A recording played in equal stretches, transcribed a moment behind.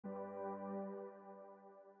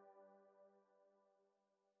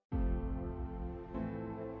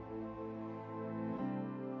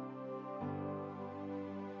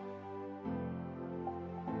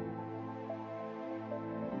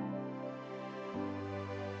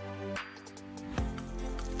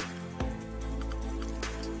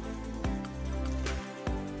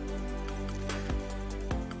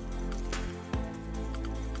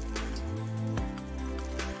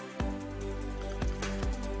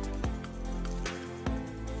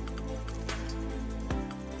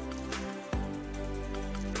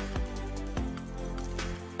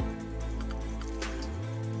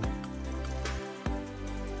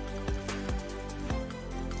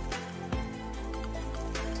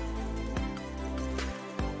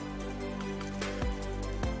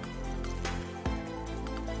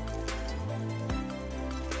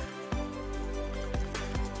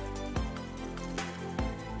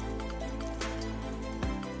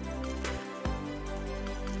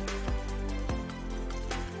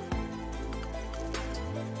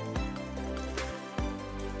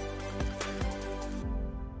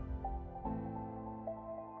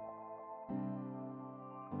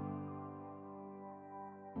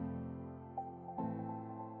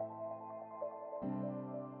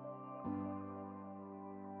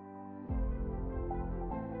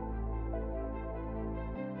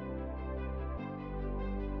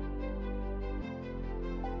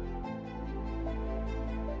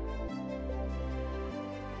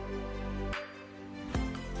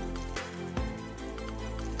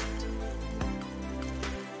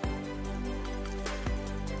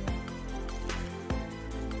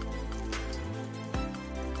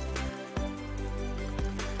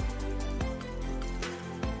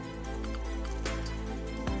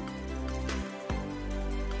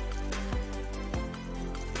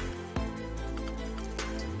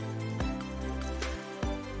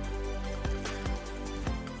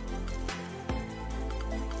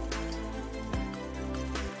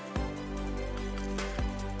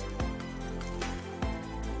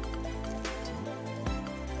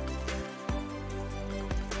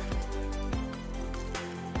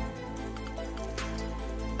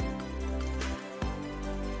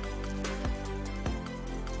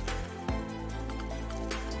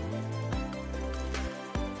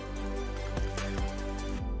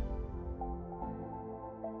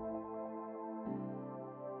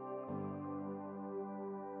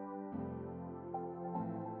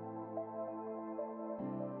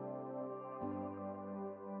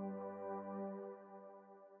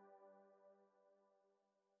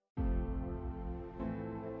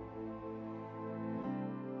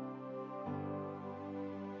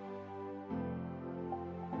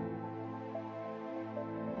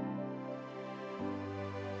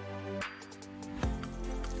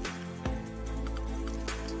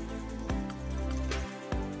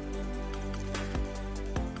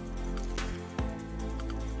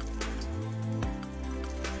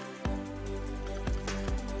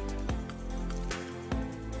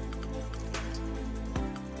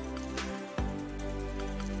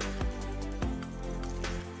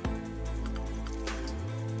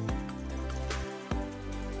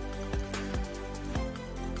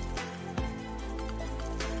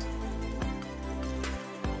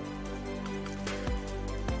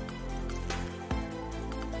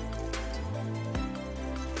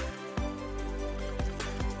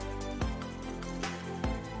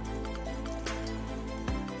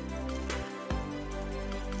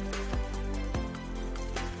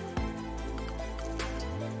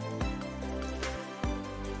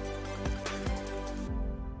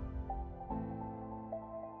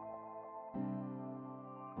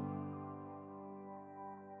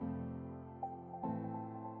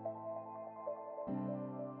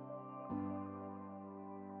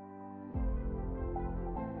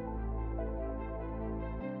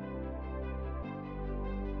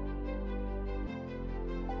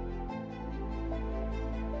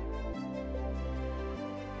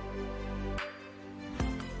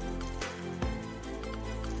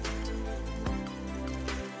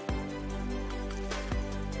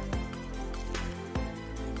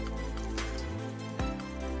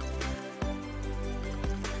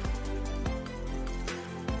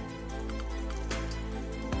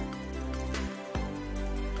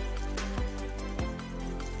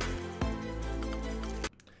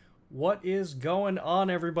What is going on,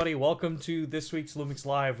 everybody? Welcome to this week's LUMIX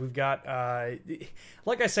Live. We've got,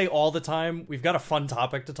 like I say all the time, we've got a fun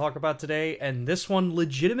topic to talk about today, and this one,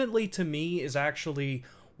 legitimately to me, is actually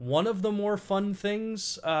one of the more fun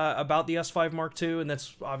things about the S5 Mark II, and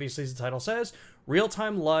that's obviously, as the title says, Real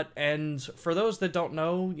Time LUT. And for those that don't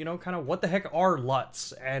know, kind of what the heck are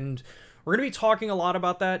LUTs? And we're going to be talking a lot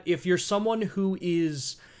about that. If you're someone who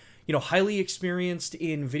is highly experienced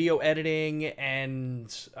in video editing and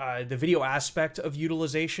the video aspect of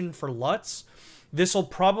utilization for LUTs, this will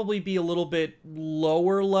probably be a little bit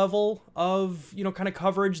lower level of, kind of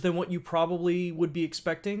coverage than what you probably would be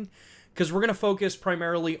expecting, because we're going to focus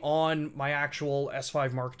primarily on my actual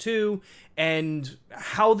S5 Mark II and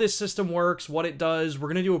how this system works, what it does. We're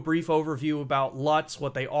going to do a brief overview about LUTs,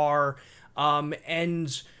 what they are,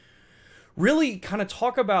 and really kind of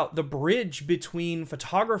talk about the bridge between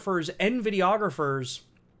photographers and videographers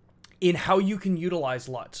in how you can utilize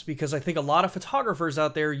LUTs. Because I think a lot of photographers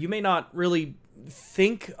out there, you may not really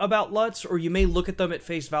think about LUTs, or you may look at them at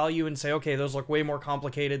face value and say, okay, those look way more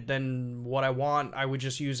complicated than what I want. I would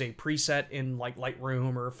just use a preset in like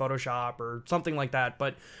Lightroom or Photoshop or something like that.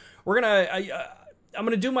 But I'm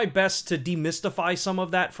gonna do my best to demystify some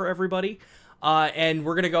of that for everybody. And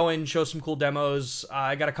we're going to go and show some cool demos.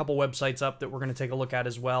 I got a couple websites up that we're going to take a look at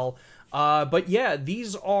as well. But yeah,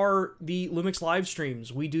 these are the LUMIX live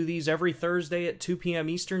streams. We do these every Thursday at 2 p.m.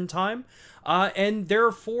 Eastern time. And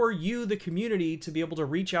they're for you, the community, to be able to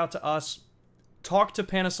reach out to us, talk to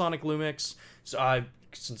Panasonic LUMIX,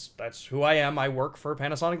 since that's who I am. I work for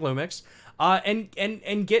Panasonic LUMIX.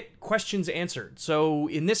 And get questions answered. So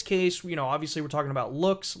in this case, obviously we're talking about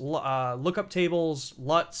looks, lookup tables,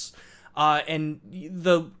 LUTs, and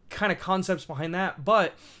the kind of concepts behind that,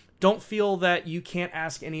 but don't feel that you can't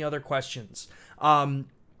ask any other questions.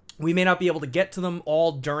 We may not be able to get to them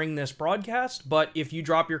all during this broadcast, but if you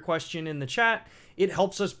drop your question in the chat, it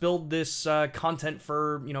helps us build this content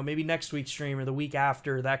for, maybe next week's stream or the week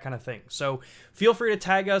after, that kind of thing. So feel free to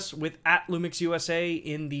tag us with @LUMIXUSA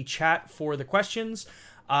in the chat for the questions.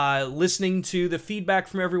 Listening to the feedback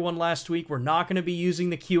from everyone last week, we're not going to be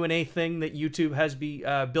using the Q&A thing that YouTube has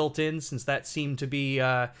built in, since that seemed to be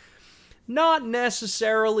not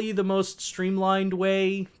necessarily the most streamlined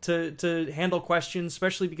way to handle questions,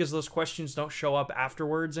 especially because those questions don't show up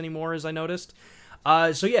afterwards anymore, as I noticed.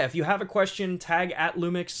 So yeah, if you have a question, tag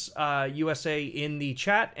 @LUMIXUSA in the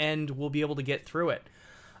chat, and we'll be able to get through it.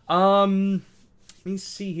 Let me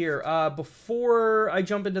see here. Before I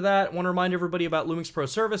jump into that, I want to remind everybody about LUMIX Pro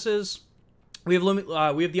Services. We have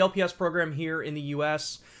the LPS program here in the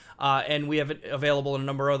U.S., and we have it available in a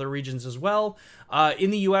number of other regions as well.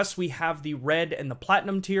 In the U.S., we have the Red and the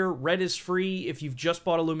Platinum tier. Red is free if you've just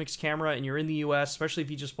bought a LUMIX camera and you're in the U.S., especially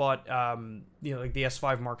if you just bought, like the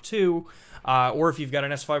S5 Mark II, or if you've got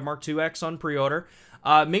an S5 Mark II X on pre-order.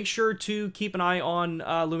 Make sure to keep an eye on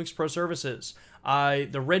LUMIX Pro Services.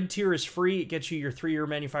 The Red tier is free. It gets you your 3-year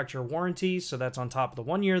manufacturer warranty, so that's on top of the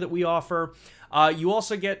 1 year that we offer. You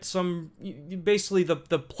also get basically the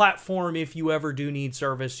platform. If you ever do need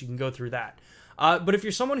service, you can go through that. But if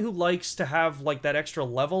you're someone who likes to have like that extra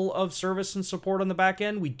level of service and support on the back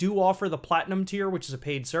end, we do offer the Platinum tier, which is a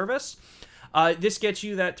paid service. This gets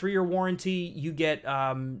you that 3-year warranty. You get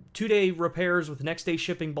 2-day repairs with next-day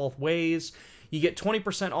shipping both ways. You get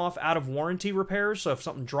 20% off out of warranty repairs, so if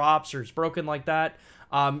something drops or is broken like that,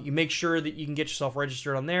 you make sure that you can get yourself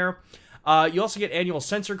registered on there. You also get annual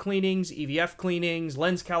sensor cleanings, EVF cleanings,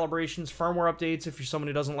 lens calibrations, firmware updates if you're someone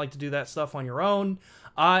who doesn't like to do that stuff on your own,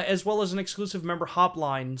 as well as an exclusive member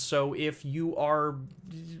hotline. So if you are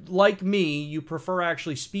like me, you prefer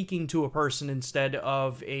actually speaking to a person instead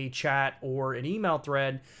of a chat or an email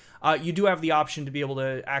thread, you do have the option to be able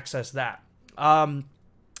to access that.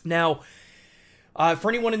 Now, for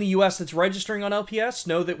anyone in the U.S. that's registering on LPS,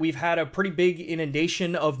 know that we've had a pretty big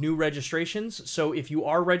inundation of new registrations. So if you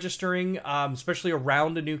are registering, especially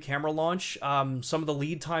around a new camera launch, some of the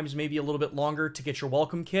lead times may be a little bit longer to get your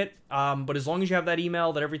welcome kit. But as long as you have that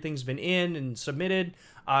email that everything's been in and submitted,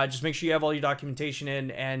 just make sure you have all your documentation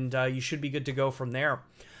in, and you should be good to go from there.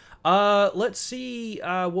 Let's see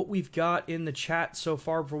what we've got in the chat so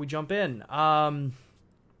far before we jump in.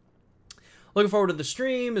 Looking forward to the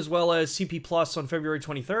stream, as well as CP Plus on February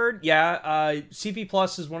 23rd. Yeah, CP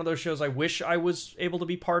Plus is one of those shows I wish I was able to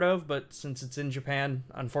be part of, but since it's in Japan,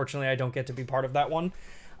 unfortunately, I don't get to be part of that one.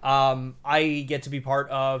 I get to be part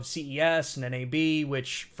of CES and NAB,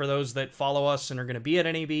 which, for those that follow us and are going to be at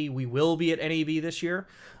NAB, we will be at NAB this year.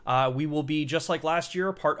 We will be, just like last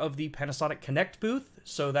year, part of the Panasonic Connect booth.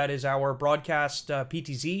 So that is our broadcast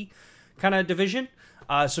PTZ kind of division.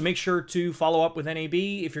 So make sure to follow up with NAB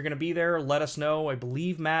if you're going to be there. Let us know. I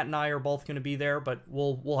believe Matt and I are both going to be there, but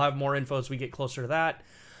we'll have more info as we get closer to that.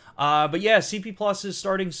 But yeah, CP Plus is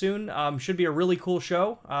starting soon. Should be a really cool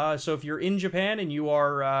show. So if you're in Japan and you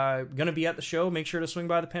are going to be at the show, make sure to swing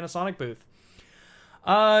by the Panasonic booth.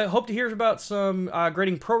 Hope to hear about some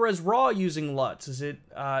grading ProRes RAW using LUTs. Is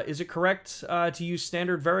it correct to use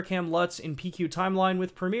standard Vericam LUTs in PQ Timeline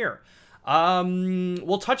with Premiere?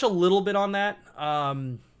 We'll touch a little bit on that.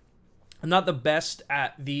 I'm not the best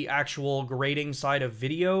at the actual grading side of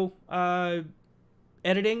video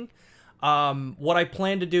editing. What I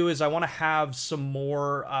plan to do is I want to have some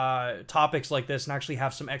more topics like this and actually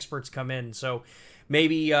have some experts come in. So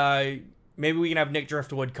maybe we can have Nick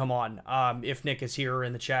Driftwood come on if Nick is here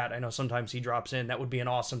in the chat. I know sometimes he drops in. That would be an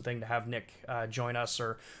awesome thing to have Nick join us,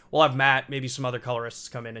 or we'll have Matt, maybe some other colorists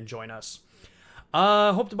come in and join us.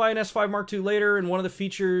 Hope to buy an S5 Mark II later, and one of the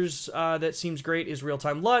features that seems great is Real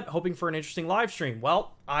Time LUT. Hoping for an interesting live stream.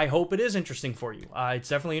 Well, I hope it is interesting for you. It's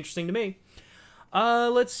definitely interesting to me.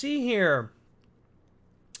 Let's see here.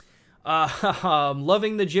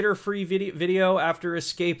 Loving the jitter-free video after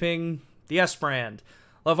escaping the S brand.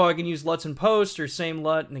 Love how I can use LUTs in post or same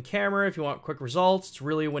LUT in the camera if you want quick results. It's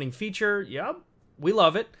really a winning feature. Yep, we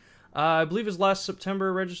love it. I believe it was last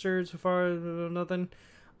September registered. So far, nothing.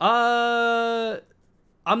 I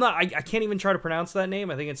can't even try to pronounce that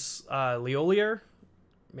name. I think it's Leolier,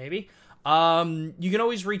 maybe. You can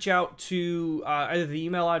always reach out to either the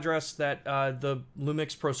email address that the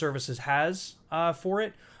LUMIX Pro Services has for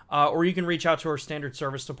it, or you can reach out to our standard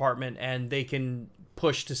service department and they can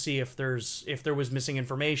push to see if there was missing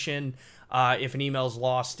information, if an email's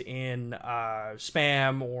lost in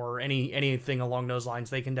spam or anything along those lines.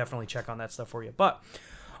 They can definitely check on that stuff for you. But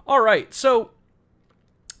all right, so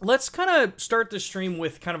let's kind of start the stream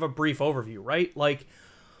with kind of a brief overview, right? Like,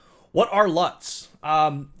 what are LUTs?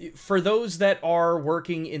 For those that are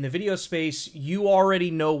working in the video space, you already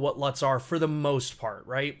know what LUTs are for the most part,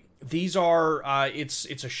 right? These are, it's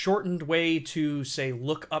a shortened way to say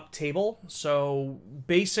lookup table. So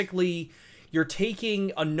basically, you're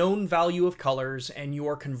taking a known value of colors and you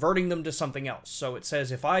are converting them to something else. So it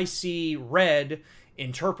says if I see red,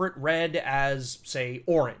 interpret red as, say,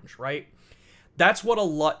 orange, right? That's what a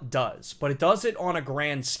LUT does, but it does it on a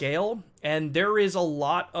grand scale, and there is a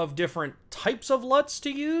lot of different types of LUTs to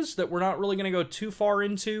use that we're not really going to go too far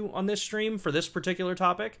into on this stream for this particular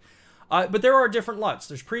topic. But there are different LUTs.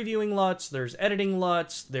 There's previewing LUTs, there's editing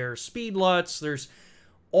LUTs, there's speed LUTs, there's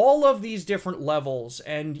all of these different levels,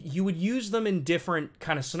 and you would use them in different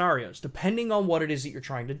kind of scenarios, depending on what it is that you're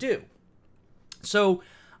trying to do. So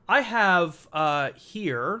I have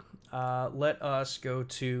here, let us go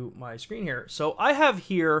to my screen here. So I have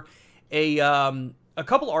here a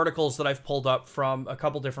couple articles that I've pulled up from a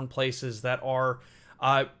couple different places that are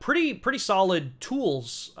pretty solid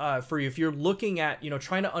tools for you if you're looking at,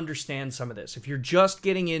 trying to understand some of this. If you're just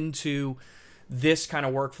getting into this kind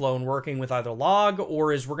of workflow and working with either log,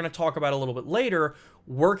 or as we're going to talk about a little bit later,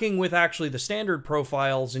 working with actually the standard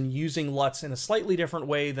profiles and using LUTs in a slightly different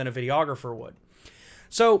way than a videographer would.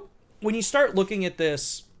 So when you start looking at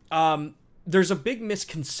this, there's a big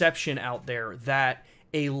misconception out there that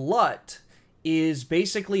a LUT is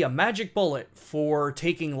basically a magic bullet for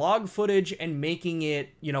taking log footage and making it,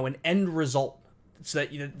 an end result so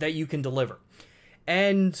that you can deliver.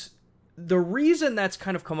 And the reason that's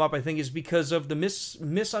kind of come up, I think, is because of the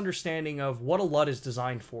misunderstanding of what a LUT is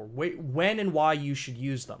designed for, when and why you should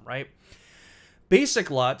use them, right?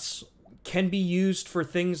 Basic LUTs can be used for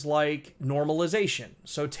things like normalization.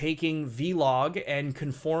 So taking vlog and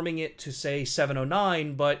conforming it to, say,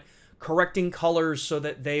 709, but correcting colors so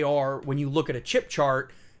that they are, when you look at a chip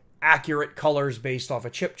chart, accurate colors based off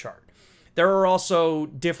a chip chart. There are also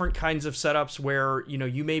different kinds of setups where,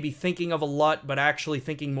 you may be thinking of a LUT, but actually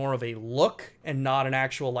thinking more of a look and not an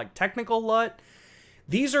actual, technical LUT.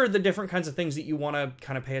 These are the different kinds of things that you want to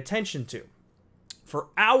kind of pay attention to. For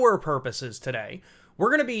our purposes today, we're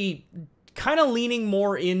going to be kind of leaning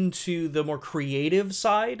more into the more creative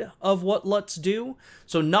side of what LUTs do.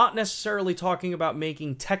 So not necessarily talking about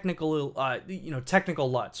making technical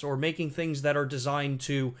LUTs or making things that are designed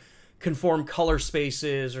to conform color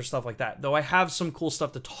spaces or stuff like that. Though I have some cool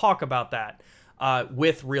stuff to talk about that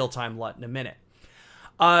with Real Time LUT in a minute.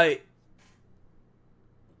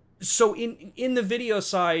 So in the video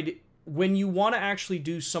side, when you want to actually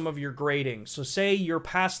do some of your grading, so say you're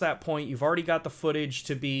past that point, you've already got the footage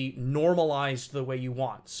to be normalized the way you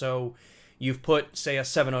want. So you've put, say, a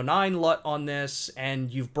 709 LUT on this,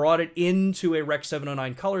 and you've brought it into a Rec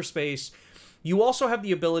 709 color space. You also have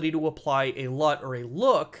the ability to apply a LUT or a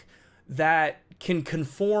look that can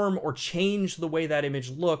conform or change the way that image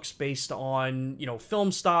looks based on, you know,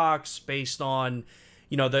 film stocks, based on,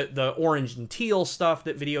 you know, the orange and teal stuff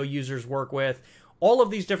that video users work with. All of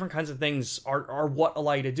these different kinds of things are what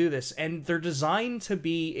allow you to do this. And they're designed to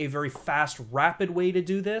be a very fast, rapid way to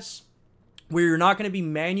do this, where you're not going to be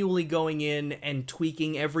manually going in and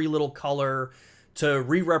tweaking every little color to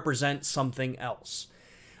re-represent something else.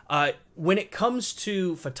 When it comes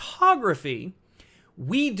to photography,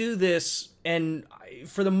 we do this, and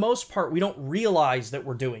for the most part, we don't realize that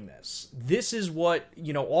we're doing this. This is what,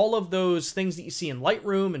 you know, all of those things that you see in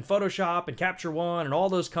Lightroom and Photoshop and Capture One and all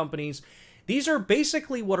those companies, these are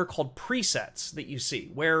basically what are called presets that you see,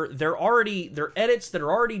 where they're edits that are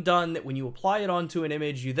already done, that when you apply it onto an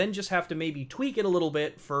image, you then just have to maybe tweak it a little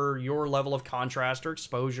bit for your level of contrast or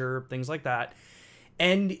exposure, things like that.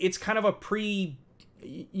 And it's kind of a kind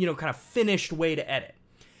of finished way to edit.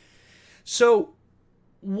 So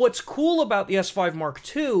what's cool about the S5 Mark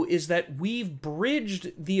II is that we've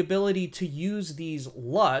bridged the ability to use these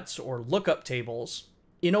LUTs, or lookup tables,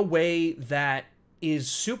 in a way that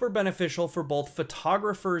is super beneficial for both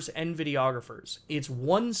photographers and videographers. It's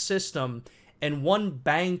one system and one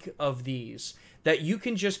bank of these that you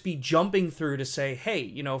can just be jumping through to say, hey,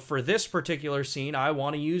 you know, for this particular scene, I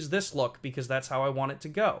want to use this look because that's how I want it to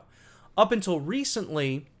go. Up until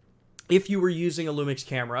recently, if you were using a Lumix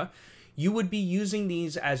camera, you would be using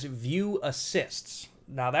these as view assists.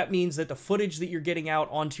 Now that means that the footage that you're getting out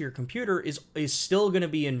onto your computer is still going to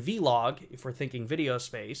be in vlog, if we're thinking video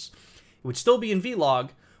space. It would still be in vlog,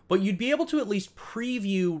 but you'd be able to at least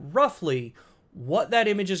preview roughly what that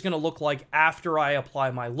image is going to look like after I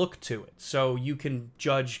apply my look to it. So you can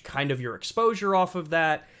judge kind of your exposure off of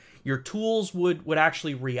that. Your tools would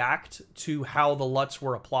actually react to how the LUTs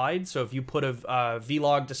were applied. So if you put a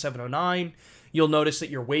vlog to 709, you'll notice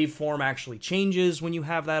that your waveform actually changes when you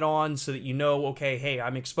have that on, so that you know, okay, hey,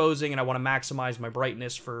 I'm exposing and I want to maximize my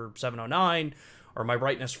brightness for 709 or my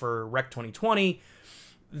brightness for Rec 2020.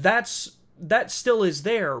 That still is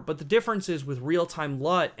there, but the difference is with Real Time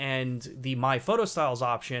LUT and the My Photo Styles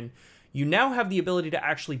option, you now have the ability to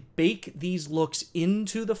actually bake these looks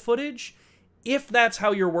into the footage if that's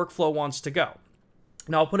how your workflow wants to go.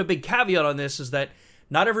 Now, I'll put a big caveat on this, is that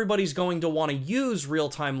not everybody's going to want to use Real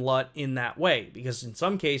Time LUT in that way, because in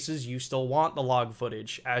some cases, you still want the log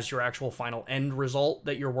footage as your actual final end result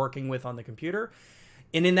that you're working with on the computer.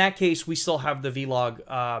 And in that case, we still have the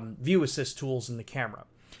Vlog View Assist tools in the camera.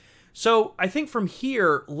 So I think from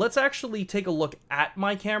here, let's actually take a look at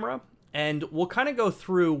my camera, and we'll kind of go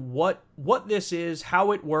through what this is,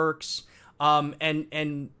 how it works,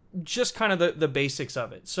 and just kind of the basics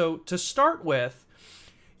of it. So to start with,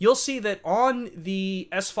 you'll see that on the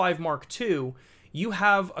S5 Mark II, you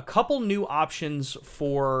have a couple new options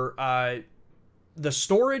for the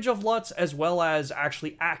storage of LUTs as well as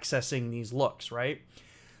actually accessing these looks, right?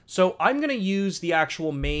 So I'm going to use the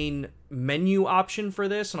actual main menu option for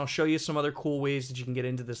this, and I'll show you some other cool ways that you can get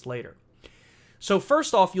into this later. So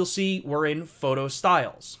first off, you'll see we're in Photo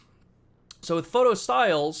Styles. So with Photo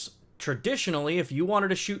Styles, traditionally, if you wanted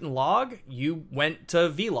to shoot in log, you went to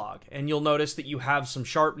Vlog, and you'll notice that you have some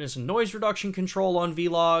sharpness and noise reduction control on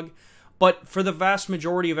Vlog, but for the vast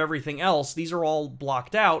majority of everything else, these are all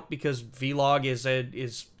blocked out because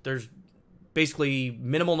Vlog there's basically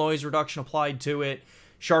minimal noise reduction applied to it.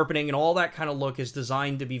 Sharpening and all that kind of look is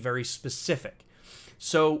designed to be very specific.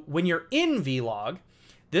 So when you're in Vlog,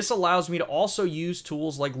 this allows me to also use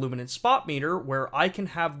tools like Luminance Spot Meter, where I can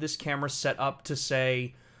have this camera set up to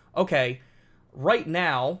say, okay, right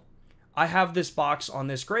now I have this box on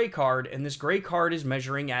this gray card, and this gray card is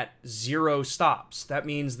measuring at 0 stops. That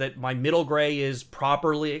means that my middle gray is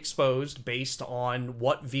properly exposed based on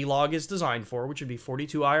what Vlog is designed for, which would be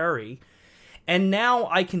 42 IRE. And now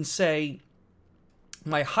I can say,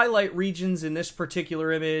 my highlight regions in this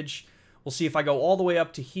particular image, we'll see if I go all the way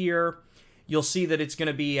up to here, you'll see that it's going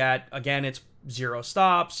to be at, again, it's 0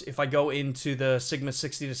 stops. If I go into the Sigma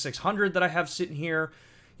 60 to 600 that I have sitting here,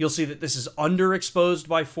 you'll see that this is underexposed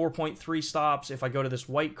by 4.3 stops. If I go to this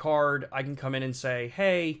white card, I can come in and say,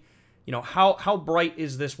 hey, you know, how bright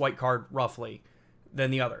is this white card roughly than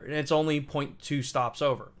the other? And it's only 0.2 stops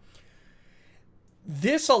over.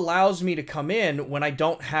 This allows me to come in when I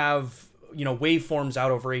don't have, you know, waveforms out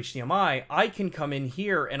over HDMI. I can come in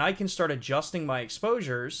here and I can start adjusting my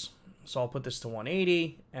exposures. So I'll put this to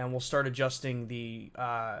 180 and we'll start adjusting the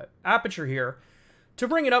aperture here to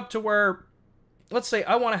bring it up to where, let's say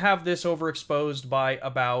I want to have this overexposed by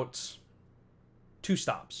about 2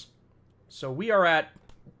 stops. So we are at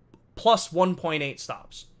plus 1.8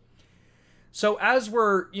 stops. So as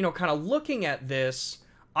we're, you know, kind of looking at this,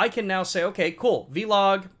 I can now say, okay, cool,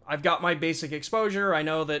 Vlog, I've got my basic exposure. I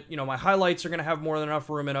know that, my highlights are going to have more than enough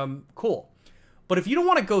room in them. Cool. But if you don't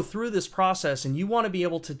want to go through this process and you want to be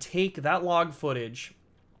able to take that log footage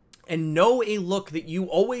and know a look that you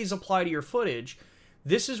always apply to your footage,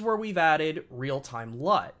 this is where we've added Real Time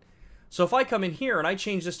LUT. So if I come in here and I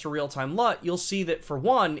change this to Real Time LUT, you'll see that for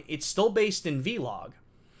one, it's still based in Vlog,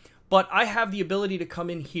 but I have the ability to come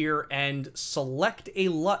in here and select a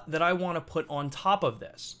LUT that I want to put on top of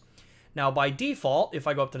this. Now by default, if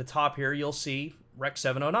I go up to the top here, you'll see Rec.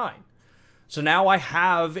 709. So now I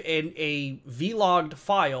have a vlogged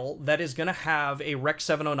file that is going to have a Rec.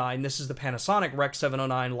 709. This is the Panasonic Rec.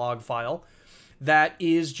 709 log file that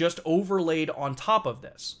is just overlaid on top of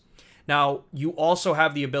this. Now, you also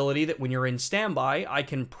have the ability that when you're in standby, I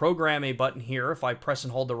can program a button here. If I press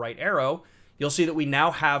and hold the right arrow, you'll see that we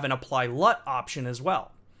now have an Apply LUT option as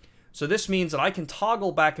well. So this means that I can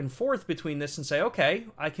toggle back and forth between this and say, okay,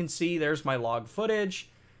 I can see there's my log footage.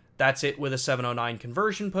 That's it with a 709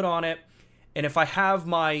 conversion put on it. And if I have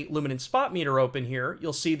my luminance spot meter open here,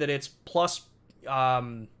 you'll see that it's plus, if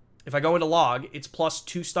I go into log, it's plus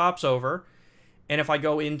 2 stops over. And if I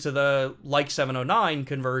go into the like 709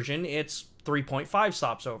 conversion, it's 3.5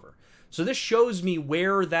 stops over. So this shows me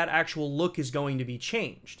where that actual look is going to be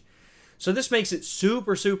changed. So this makes it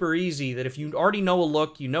super, super easy that if you already know a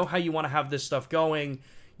look, you know how you want to have this stuff going,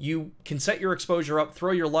 you can set your exposure up,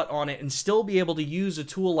 throw your LUT on it, and still be able to use a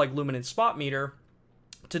tool like Luminance Spot Meter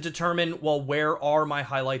to determine, well, where are my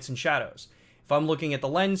highlights and shadows? If I'm looking at the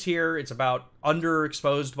lens here, it's about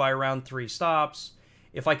underexposed by around 3 stops.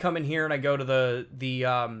 If I come in here and I go to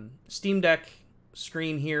the Steam Deck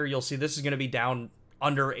screen here, you'll see this is going to be down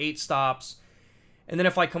under 8 stops. And then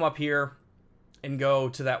if I come up here and go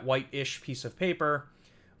to that white-ish piece of paper,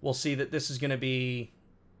 we'll see that this is going to be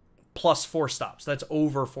plus 4 stops. That's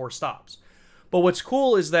over 4 stops. But what's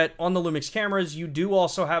cool is that on the Lumix cameras, you do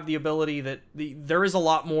also have the ability that there is a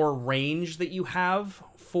lot more range that you have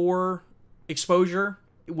for exposure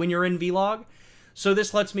when you're in Vlog. So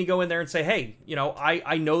this lets me go in there and say, hey,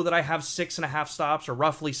 I know that I have 6.5 stops or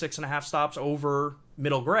roughly 6.5 stops over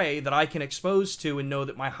middle gray that I can expose to and know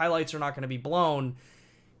that my highlights are not going to be blown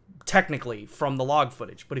technically from the log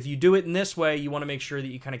footage. But if you do it in this way, you want to make sure that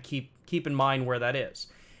you kind of keep in mind where that is.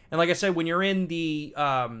 And like I said, when you're in the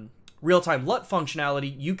real-time LUT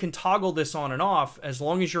functionality, you can toggle this on and off as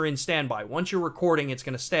long as you're in standby. Once you're recording, it's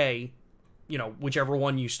going to stay, whichever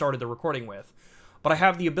one you started the recording with. But I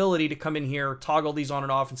have the ability to come in here, toggle these on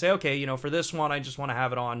and off, and say, okay, for this one, I just want to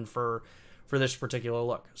have it on for this particular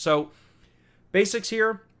look. So, basics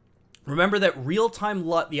here. Remember that real-time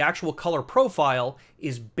LUT, the actual color profile,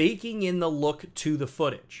 is baking in the look to the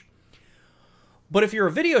footage. But if you're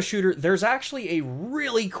a video shooter, there's actually a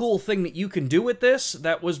really cool thing that you can do with this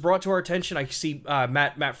that was brought to our attention. I see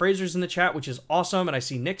Matt Fraser's in the chat, which is awesome, and I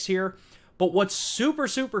see Nick's here. But what's super,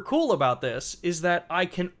 super cool about this is that I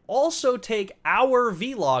can also take our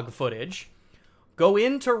vlog footage, go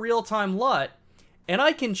into real-time LUT, and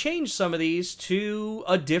I can change some of these to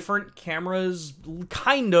a different camera's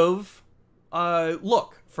kind of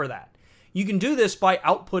look for that. You can do this by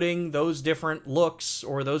outputting those different looks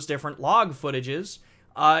or those different log footages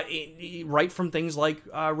right from things like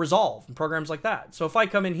Resolve and programs like that. So if I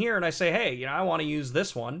come in here and I say, hey, I want to use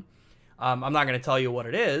this one, I'm not going to tell you what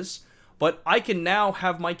it is, but I can now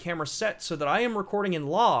have my camera set so that I am recording in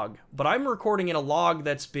log, but I'm recording in a log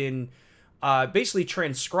that's been basically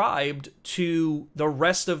transcribed to the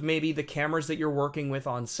rest of maybe the cameras that you're working with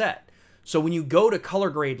on set. So when you go to color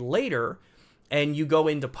grade later and you go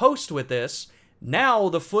into post with this, now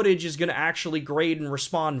the footage is going to actually grade and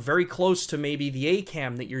respond very close to maybe the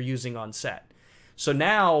A-cam that you're using on set. So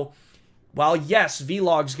now, while yes,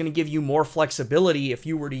 Vlog is going to give you more flexibility if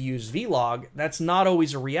you were to use Vlog, that's not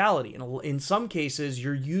always a reality. In some cases,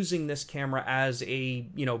 you're using this camera as a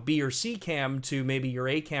B or C cam to maybe your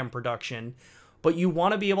A cam production, but you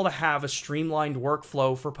want to be able to have a streamlined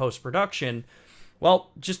workflow for post-production.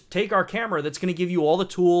 Well, just take our camera that's going to give you all the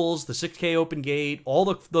tools, the 6K open gate, all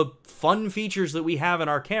the fun features that we have in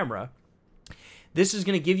our camera. This is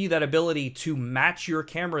going to give you that ability to match your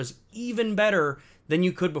cameras even better than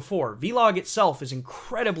you could before. Vlog itself is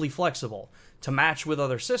incredibly flexible to match with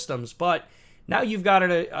other systems, but now you've got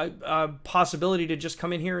a possibility to just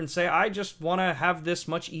come in here and say, I just want to have this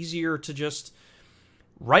much easier to just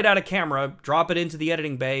write out a camera, drop it into the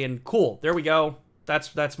editing bay, and cool, there we go.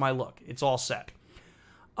 That's my look. It's all set.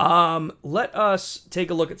 Let us take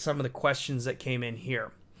a look at some of the questions that came in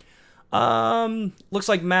here. Looks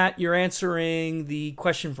like, Matt, you're answering the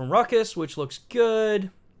question from Ruckus, which looks good.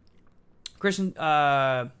 Christian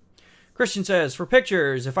says, for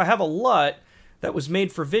pictures, if I have a LUT that was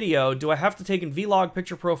made for video, do I have to take in vlog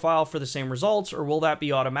picture profile for the same results, or will that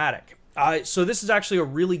be automatic? So this is actually a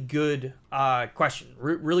really good question,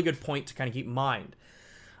 really good point to kind of keep in mind.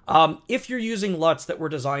 If you're using LUTs that were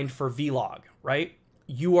designed for vlog, right,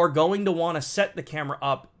 you are going to want to set the camera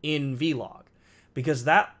up in vlog, because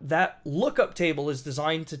that lookup table is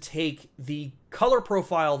designed to take the color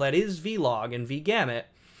profile that is vlog and vgamut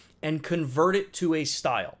and convert it to a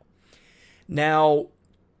style. Now,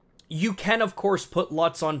 you can, of course, put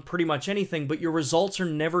LUTs on pretty much anything, but your results are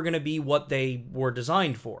never going to be what they were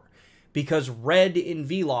designed for, because red in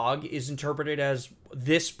vlog is interpreted as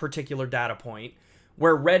this particular data point,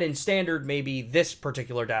 where red in standard may be this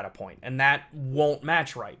particular data point, and that won't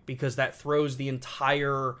match right, because that throws the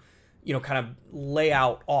entire, you know, kind of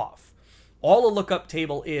layout off. All a lookup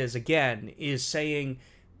table is, again, is saying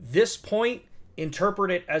this point,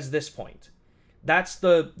 interpret it as this point. That's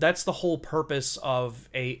the whole purpose of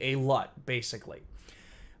a LUT, basically.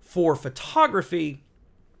 For photography,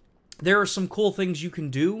 there are some cool things you can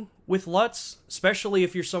do with LUTs, especially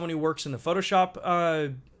if you're someone who works in the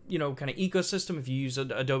Photoshop, you know, kind of ecosystem. If you use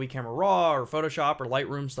Adobe Camera Raw or Photoshop or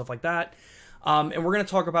Lightroom, stuff like that. And we're going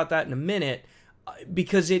to talk about that in a minute,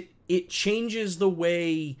 because it changes the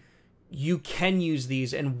way you can use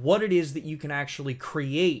these and what it is that you can actually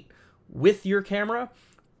create with your camera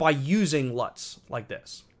by using LUTs like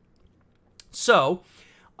this. So,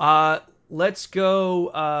 let's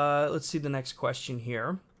go, let's see the next question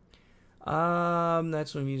here.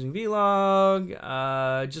 That's when I'm using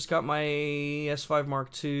vlog. Just got my S5 Mark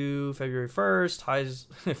II February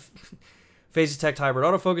 1st. Phase detect hybrid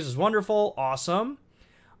autofocus is wonderful. Awesome.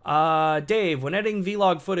 Dave, when editing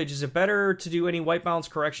vlog footage, is it better to do any white balance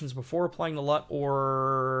corrections before applying the LUT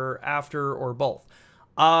or after, or both?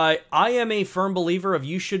 I am a firm believer of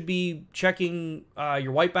you should be checking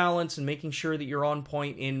your white balance and making sure that you're on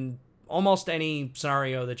point in almost any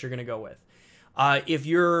scenario that you're going to go with. If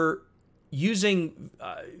you're using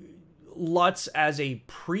LUTs as a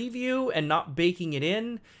preview and not baking it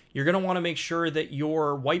in, you're going to want to make sure that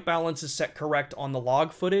your white balance is set correct on the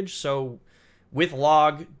log footage. So with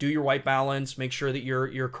log, do your white balance, make sure that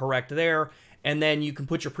you're correct there, and then you can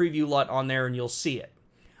put your preview LUT on there and you'll see it.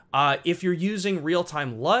 If you're using Real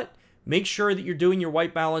Time LUT, make sure that you're doing your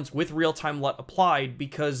white balance with Real Time LUT applied,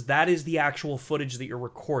 because that is the actual footage that you're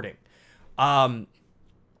recording.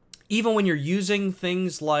 Even when you're using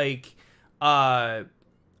things like Real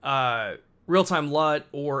Time LUT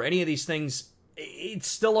or any of these things, it's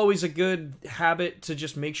still always a good habit to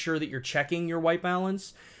just make sure that you're checking your white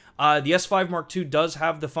balance. The S5 Mark II does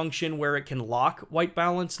have the function where it can lock white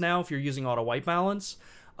balance now if you're using auto white balance.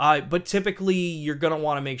 But typically, you're going to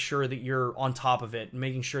want to make sure that you're on top of it, and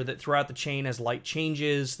making sure that throughout the chain as light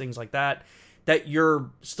changes, things like that, that you're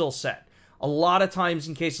still set. A lot of times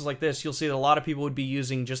in cases like this, you'll see that a lot of people would be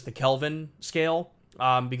using just the Kelvin scale,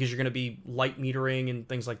 because you're going to be light metering and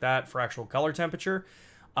things like that for actual color temperature.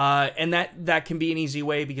 And that can be an easy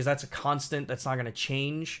way, because that's a constant that's not going to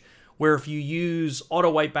change. Where if you use auto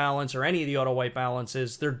white balance or any of the auto white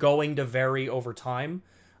balances, they're going to vary over time.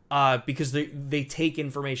 Because they take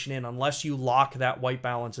information in unless you lock that white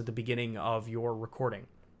balance at the beginning of your recording.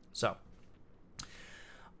 So,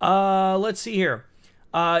 let's see here.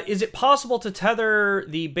 Is it possible to tether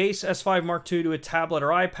the base S5 Mark II to a tablet or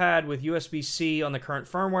iPad with USB-C on the current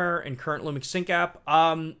firmware and current LUMIX sync app?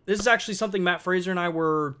 This is actually something Matt Fraser and I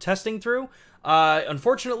were testing through.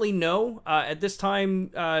 Unfortunately, no. At this time,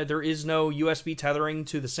 there is no USB tethering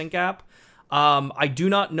to the sync app. I do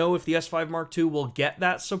not know if the S5 Mark II will get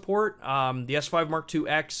that support. The S5 Mark II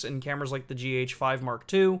X and cameras like the GH5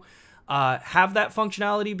 Mark II have that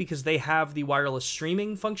functionality, because they have the wireless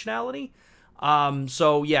streaming functionality.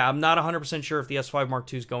 So yeah, I'm not 100% sure if the S5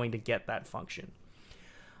 Mark II is going to get that function.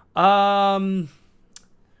 Harry,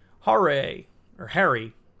 I'm just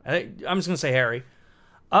going to say Harry.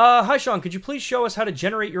 Hi Sean, could you please show us how to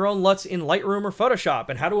generate your own LUTs in Lightroom or Photoshop,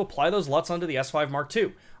 and how to apply those LUTs onto the S5 Mark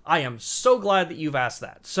II? I am so glad that you've asked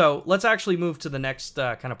that. So let's actually move to the next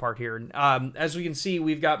kind of part here. As we can see,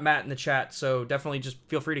 we've got Matt in the chat, so definitely just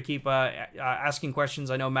feel free to keep asking questions.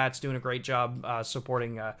 I know Matt's doing a great job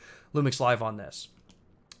supporting LUMIX Live on this.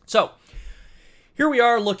 So here we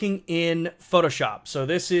are looking in Photoshop. So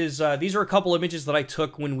this is these are a couple images that I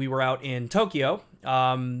took when we were out in Tokyo.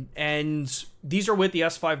 And these are with the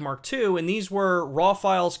S5 Mark II, and these were raw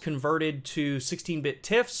files converted to 16-bit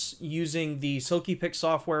TIFFs using the SilkyPic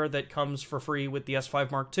software that comes for free with the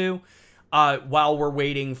S5 Mark II, while we're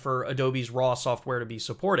waiting for Adobe's RAW software to be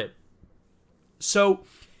supported. So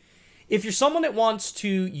if you're someone that wants to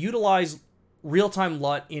utilize real-time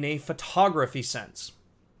LUT in a photography sense,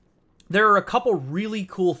 there are a couple really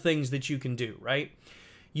cool things that you can do, right?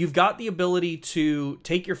 You've got the ability to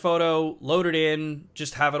take your photo, load it in,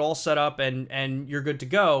 just have it all set up, and you're good to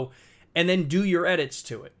go, and then do your edits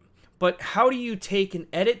to it. But how do you take an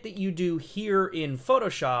edit that you do here in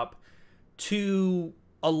Photoshop to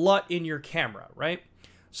a LUT in your camera, right?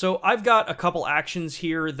 So I've got a couple actions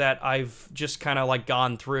here that I've just kind of like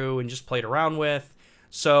gone through and just played around with.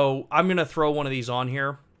 So I'm going to throw one of these on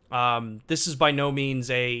here. This is by no means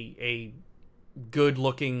a good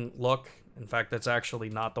looking look. In fact, that's actually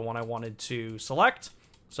not the one I wanted to select.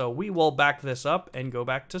 So we will back this up and go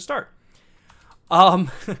back to start.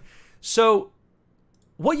 So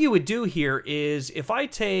what you would do here is if I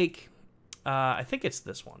take, I think it's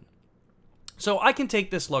this one. So I can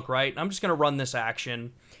take this look, right? I'm just going to run this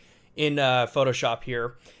action in Photoshop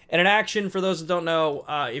here. And an action, for those that don't know,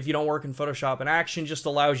 if you don't work in Photoshop, an action just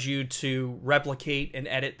allows you to replicate an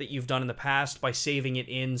edit that you've done in the past by saving it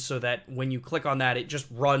in so that when you click on that, it just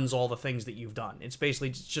runs all the things that you've done. It's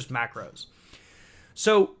basically just macros.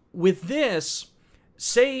 So with this,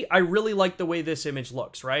 say I really like the way this image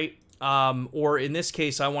looks, right? Or in this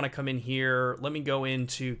case, I want to come in here. Let me go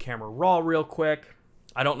into Camera Raw real quick.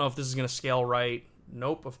 I don't know if this is going to scale right.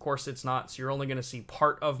 Nope, of course it's not. So you're only going to see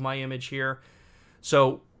part of my image here.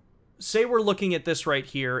 So say we're looking at this right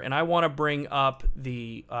here, and I want to bring up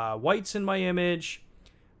the whites in my image.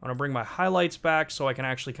 I want to bring my highlights back so I can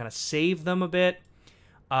actually kind of save them a bit.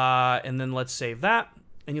 And then let's save that.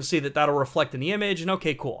 And you'll see that that'll reflect in the image. And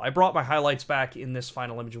okay, cool. I brought my highlights back in this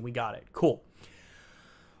final image and we got it. Cool.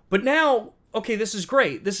 But now, okay, this is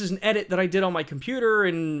great. This is an edit that I did on my computer,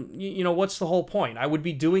 and, you know, what's the whole point? I would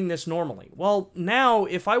be doing this normally. Well, now,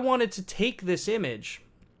 if I wanted to take this image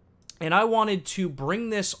and I wanted to bring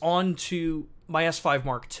this onto my S5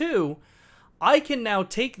 Mark II, I can now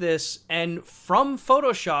take this and from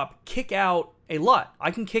Photoshop kick out a LUT.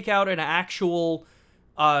 I can kick out an actual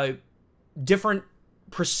different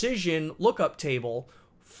precision lookup table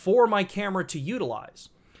for my camera to utilize.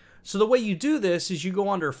 So the way you do this is you go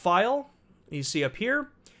under File, you see up here,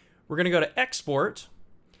 we're going to go to Export,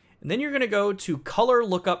 and then you're going to go to Color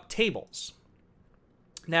Lookup Tables.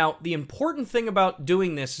 Now, the important thing about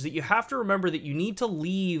doing this is that you have to remember that you need to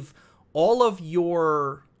leave all of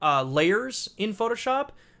your layers in Photoshop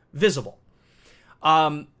visible.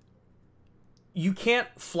 You can't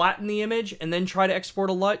flatten the image and then try to export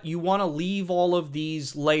a LUT. You want to leave all of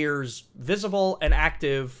these layers visible and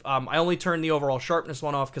active. I only turned the overall sharpness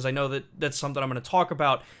one off because I know that that's something I'm going to talk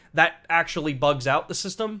about. That actually bugs out the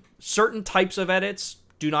system. Certain types of edits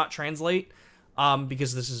do not translate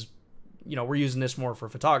because this is, you know, we're using this more for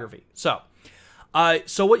photography. So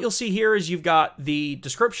what you'll see here is you've got the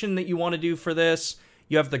description that you want to do for this.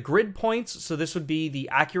 You have the grid points, so this would be the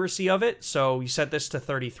accuracy of it. So you set this to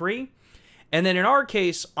 33. And then in our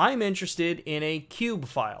case, I'm interested in a cube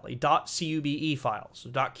file, a .cube file,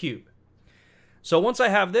 so .cube. So once I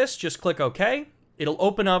have this, just click OK. It'll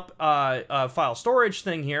open up a file storage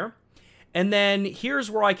thing here. And then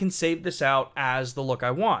here's where I can save this out as the look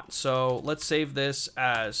I want. So let's save this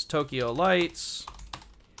as Tokyo Lights,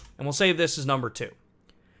 and we'll save this as number 2.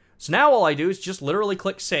 So now all I do is just literally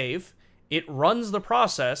click Save. It runs the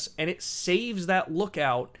process, and it saves that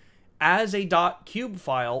lookout as a .cube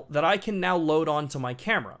file that I can now load onto my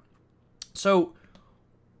camera. So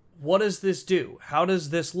what does this do? How does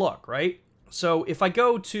this look, right? So if I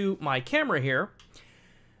go to my camera here,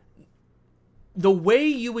 the way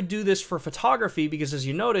you would do this for photography, because as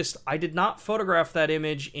you noticed, I did not photograph that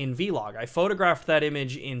image in Vlog. I photographed that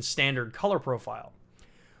image in standard color profile.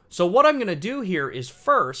 So what I'm going to do here is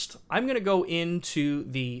first, I'm going to go into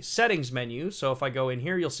the settings menu. So if I go in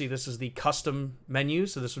here, you'll see this is the custom menu.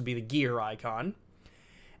 So this would be the gear icon.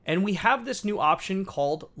 And we have this new option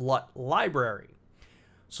called LUT library.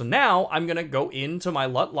 So now I'm going to go into my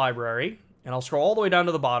LUT library and I'll scroll all the way down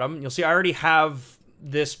to the bottom. You'll see I already have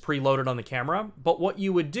this preloaded on the camera. But what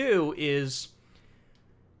you would do is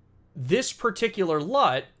this particular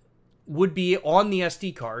LUT would be on the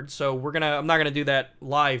SD card. So I'm not gonna do that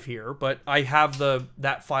live here, but I have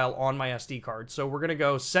that file on my SD card. So we're gonna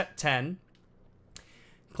go set 10,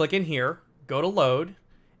 click in here, go to load,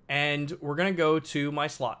 and we're gonna go to my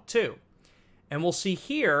slot 2. And we'll see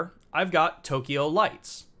here, I've got Tokyo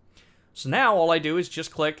Lights. So now all I do is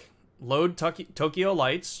just click load Tokyo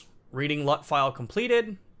Lights, reading LUT file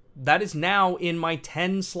completed. That is now in my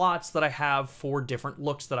 10 slots that I have for different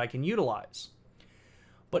looks that I can utilize.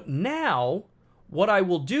 But now, what I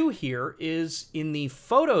will do here is in the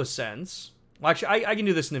photo sense, well, actually, I can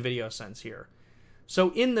do this in the video sense here.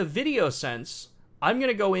 So in the video sense, I'm going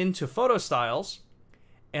to go into photo styles,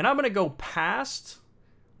 and I'm going to go past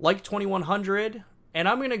like 2100 and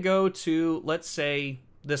I'm going to go to, let's say,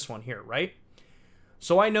 this one here, right?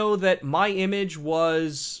 So I know that my image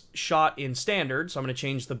was shot in standard, so I'm going to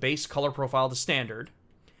change the base color profile to standard.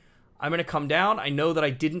 I'm going to come down. I know that I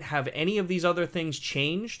didn't have any of these other things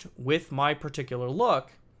changed with my particular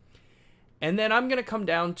look. And then I'm going to come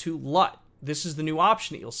down to LUT. This is the new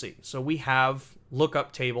option that you'll see. So we have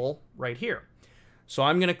lookup table right here. So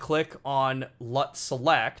I'm going to click on LUT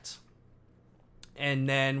select, and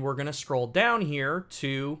then we're going to scroll down here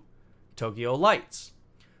to Tokyo Lights.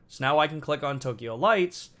 So now I can click on Tokyo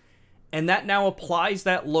Lights, and that now applies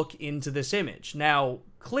that look into this image. Now,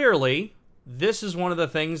 clearly, this is one of the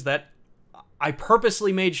things that I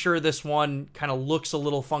purposely made sure this one kind of looks a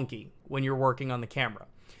little funky when you're working on the camera.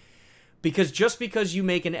 Because just because you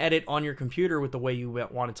make an edit on your computer with the way you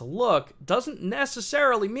want it to look doesn't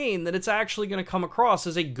necessarily mean that it's actually going to come across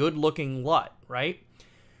as a good-looking LUT, right?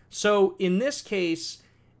 So in this case,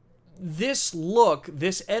 this look,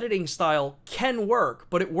 this editing style can work,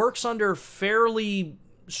 but it works under fairly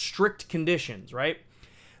strict conditions, right?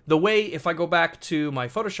 The way, if I go back to my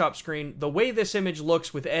Photoshop screen, the way this image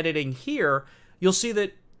looks with editing here, you'll see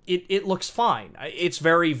that it looks fine. It's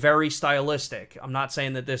very, very stylistic. I'm not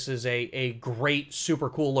saying that this is a great, super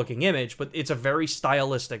cool looking image, but it's a very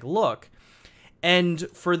stylistic look. And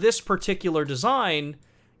for this particular design,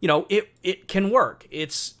 you know, it can work.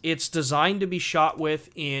 It's designed to be shot with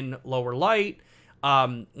in lower light,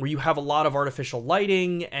 where you have a lot of artificial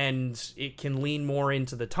lighting, and it can lean more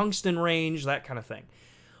into the tungsten range, that kind of thing.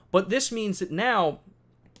 But this means that now,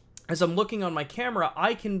 as I'm looking on my camera,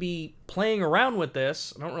 I can be playing around with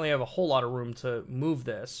this. I don't really have a whole lot of room to move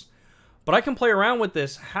this, but I can play around with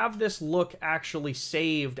this, have this look actually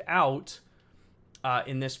saved out.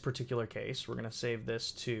 In this particular case, we're going to save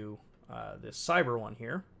this to this cyber one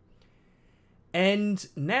here. And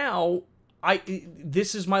now,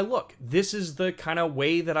 this is my look. This is the kind of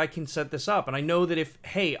way that I can set this up. And I know that if,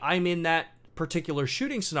 hey, I'm in that particular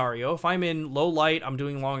shooting scenario, if I'm in low light, I'm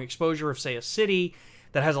doing long exposure of, say, a city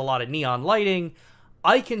that has a lot of neon lighting,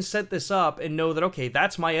 I can set this up and know that, okay,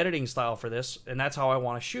 that's my editing style for this, and that's how I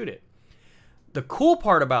want to shoot it. The cool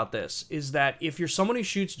part about this is that if you're someone who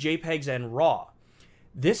shoots JPEGs and RAW,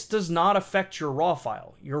 this does not affect your RAW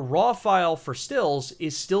file. Your RAW file for stills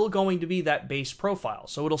is still going to be that base profile.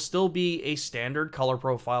 So it'll still be a standard color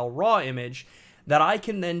profile RAW image that I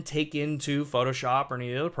can then take into Photoshop or any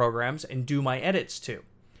of the other programs and do my edits to.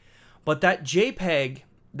 But that JPEG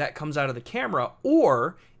that comes out of the camera,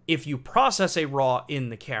 or if you process a RAW in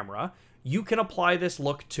the camera, you can apply this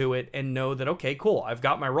look to it and know that, okay, cool, I've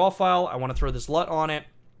got my RAW file, I want to throw this LUT on it,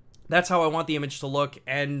 that's how I want the image to look,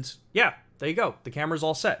 and yeah, there you go, the camera's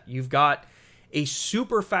all set. You've got a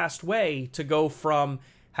super fast way to go from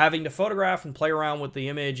having to photograph and play around with the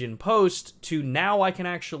image in post to now I can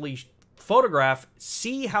actually photograph,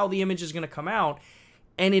 see how the image is going to come out,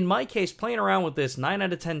 and in my case, playing around with this 9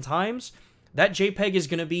 out of 10 times, that JPEG is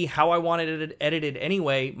going to be how I want it edited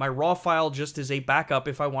anyway. My RAW file just is a backup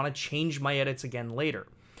if I want to change my edits again later.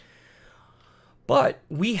 But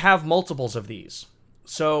we have multiples of these.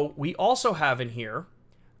 So we also have in here,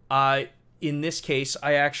 in this case,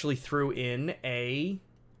 I actually threw in a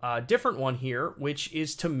different one here, which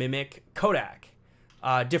is to mimic Kodak,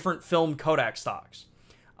 different film Kodak stocks.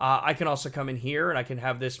 I can also come in here and I can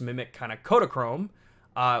have this mimic kind of Kodachrome,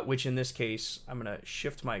 which in this case, I'm going to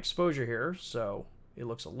shift my exposure here so it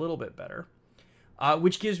looks a little bit better,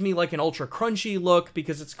 which gives me like an ultra crunchy look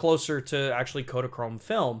because it's closer to actually Kodachrome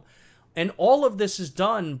film. And all of this is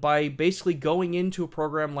done by basically going into a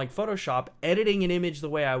program like Photoshop, editing an image the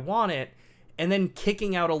way I want it, and then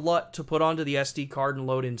kicking out a LUT to put onto the SD card and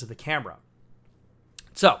load into the camera.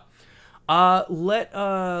 So,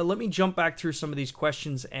 let me jump back through some of these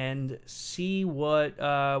questions and see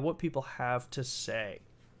what people have to say.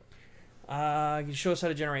 Can you show us how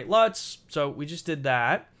to generate LUTs? So we just did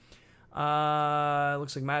that.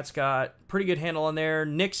 Looks like Matt's got pretty good handle on there.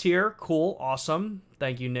 Nick's here. Cool. Awesome.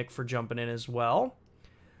 Thank you, Nick, for jumping in as well.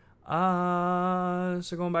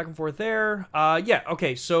 So going back and forth there. Yeah,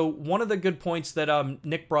 okay, so one of the good points that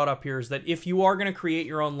Nick brought up here is that if you are going to create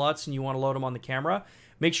your own LUTs and you want to load them on the camera,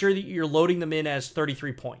 make sure that you're loading them in as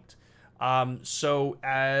 33 point. So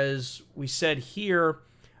as we said here,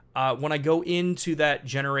 when I go into that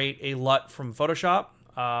generate a LUT from Photoshop,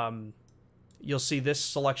 you'll see this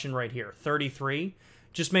selection right here, 33.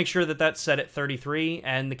 Just make sure that that's set at 33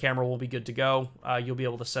 and the camera will be good to go. You'll be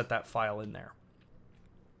able to set that file in there.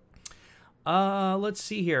 Let's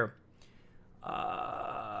see here.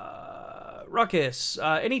 Ruckus,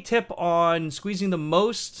 any tip on squeezing the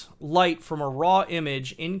most light from a raw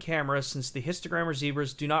image in camera since the histogram or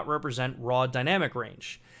zebras do not represent raw dynamic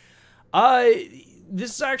range?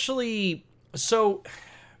 this is actually, so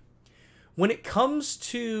when it comes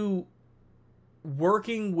to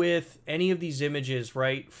working with any of these images,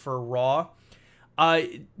 right, for RAW,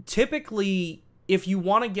 typically, if you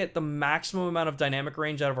want to get the maximum amount of dynamic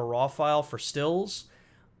range out of a RAW file for stills,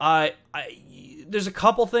 there's a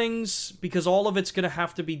couple things, because all of it's going to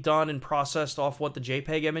have to be done and processed off what the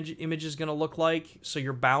JPEG image is going to look like, so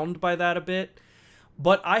you're bound by that a bit.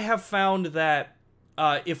 But I have found that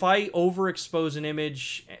if I overexpose an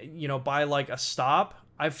image, you know, by like a stop,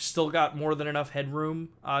 I've still got more than enough headroom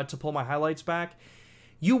to pull my highlights back.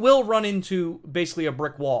 You will run into basically a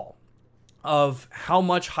brick wall of how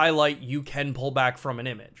much highlight you can pull back from an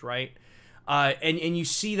image, right? And you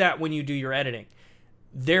see that when you do your editing.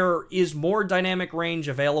 There is more dynamic range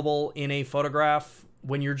available in a photograph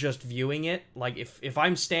when you're just viewing it. Like if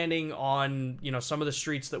I'm standing on, you know, some of the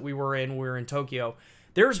streets that we were in Tokyo,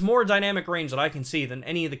 there's more dynamic range that I can see than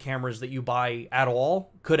any of the cameras that you buy at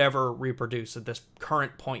all could ever reproduce at this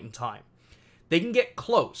current point in time. They can get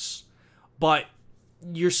close, but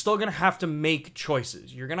you're still going to have to make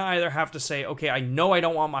choices. You're going to either have to say, okay, I know I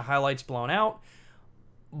don't want my highlights blown out,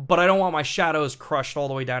 but I don't want my shadows crushed all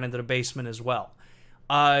the way down into the basement as well.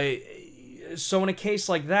 So in a case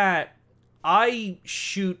like that, I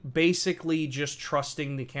shoot basically just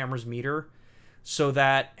trusting the camera's meter, so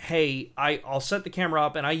that, hey, I'll set the camera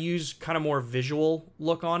up and I use kind of more visual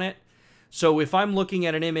look on it. So if I'm looking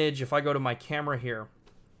at an image, if I go to my camera here,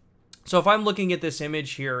 so if I'm looking at this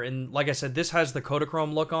image here, and like I said, this has the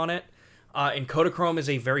Kodachrome look on it, and Kodachrome is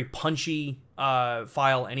a very punchy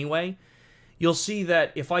file anyway, you'll see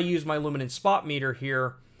that if I use my luminance spot meter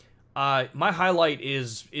here, my highlight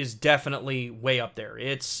is definitely way up there.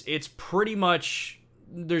 It's pretty much,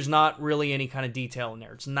 there's not really any kind of detail in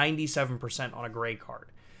there. It's 97% on a gray card.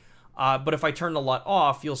 But if I turn the LUT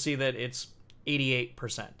off, you'll see that it's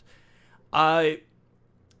 88%.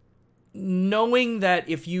 Knowing that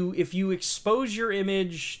if you expose your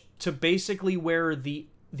image to basically where the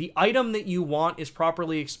item that you want is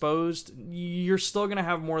properly exposed, you're still going to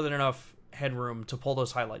have more than enough headroom to pull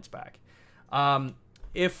those highlights back.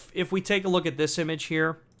 If we take a look at this image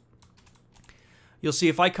here, you'll see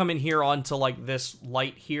if I come in here onto like this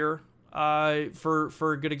light here, for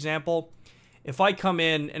a good example, if I come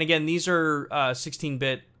in, and again, these are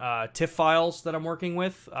 16-bit TIFF files that I'm working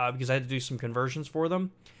with, because I had to do some conversions for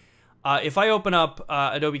them. If I open up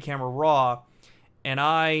Adobe Camera Raw, and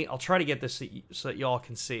I'll try to get this so that y'all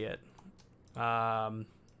can see it.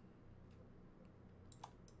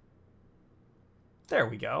 There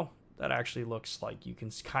we go. That actually looks like you can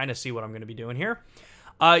kind of see what I'm going to be doing here.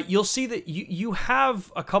 You'll see that you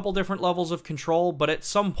have a couple different levels of control, but at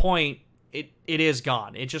some point, it is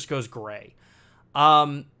gone. It just goes gray.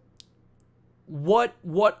 What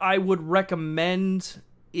I would recommend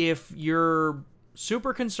if you're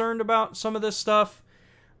super concerned about some of this stuff,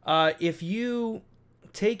 if you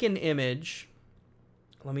take an image,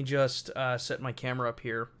 let me just set my camera up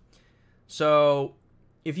here. So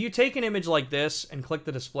if you take an image like this and click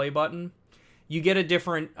the display button, you get a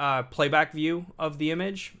different playback view of the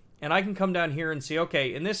image. And I can come down here and see,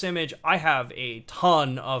 okay, in this image, I have a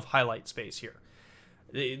ton of highlight space here.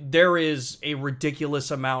 There is a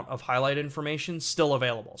ridiculous amount of highlight information still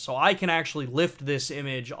available. So I can actually lift this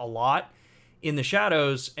image a lot in the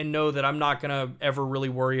shadows and know that I'm not going to ever really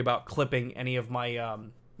worry about clipping any of my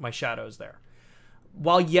my shadows there.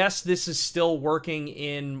 While yes, this is still working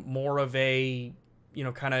in more of a, you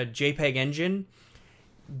know, kind of JPEG engine,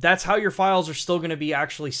 that's how your files are still going to be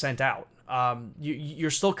actually sent out.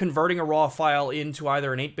 You're still converting a RAW file into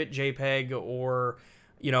either an 8-bit JPEG or,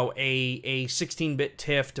 you know, a 16-bit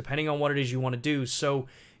TIFF, depending on what it is you want to do. So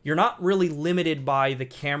you're not really limited by the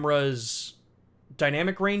camera's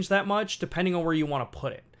dynamic range that much, depending on where you want to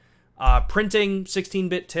put it. Printing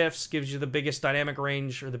 16-bit TIFFs gives you the biggest dynamic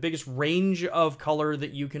range, or the biggest range of color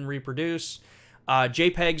that you can reproduce.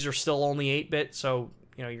 JPEGs are still only 8-bit, so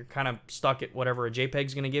you know you're kind of stuck at whatever a JPEG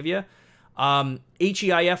is going to give you.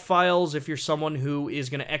 HEIF files, if you're someone who is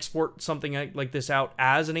going to export something like this out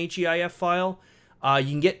as an HEIF file, you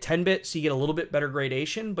can get 10-bit, so you get a little bit better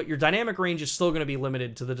gradation, but your dynamic range is still going to be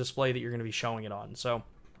limited to the display that you're going to be showing it on. So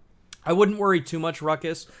I wouldn't worry too much,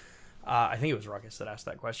 Ruckus. I think it was Ruckus that asked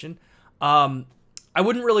that question. I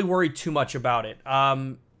wouldn't really worry too much about it.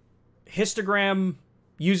 Histogram,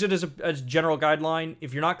 use it as a general guideline.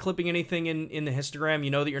 If you're not clipping anything in the histogram,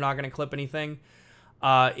 you know that you're not going to clip anything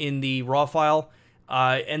in the RAW file.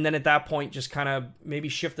 And then at that point, just kind of maybe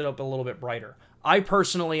shift it up a little bit brighter. I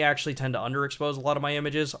personally actually tend to underexpose a lot of my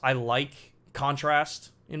images. I like contrast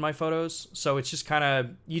in my photos. So it's just kind of,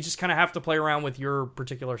 you just kind of have to play around with your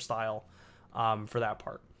particular style for that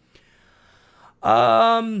part.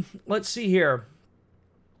 Let's see here.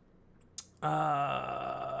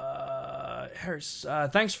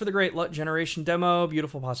 Thanks for the great LUT generation demo.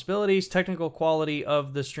 Beautiful possibilities. Technical quality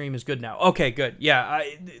of the stream is good now. Okay, good. Yeah,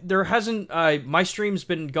 there hasn't... my stream's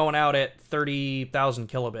been going out at 30,000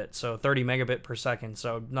 kilobits, so 30 megabit per second,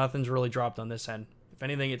 so nothing's really dropped on this end. If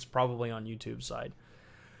anything, it's probably on YouTube's side.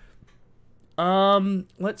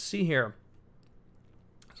 Let's see here.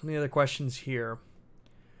 Some of the other questions here.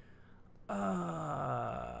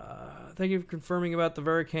 Thank you for confirming about the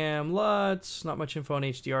Vericam LUTs. Not much info on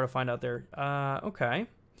HDR to find out there. Okay.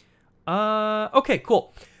 Okay,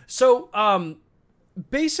 cool. So,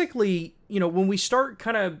 basically, you know, when we start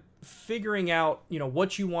kind of figuring out, you know,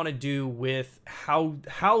 what you want to do with how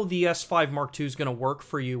the S5 Mark II is going to work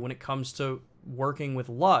for you when it comes to working with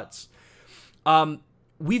LUTs,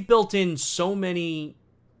 we've built in so many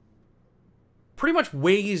pretty much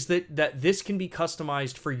ways that this can be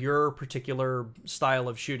customized for your particular style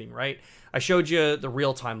of shooting, right? I showed you the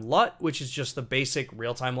Real Time LUT, which is just the basic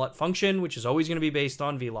Real Time LUT function, which is always going to be based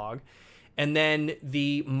on Vlog, and then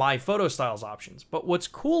the My Photo Styles options. But what's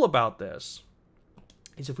cool about this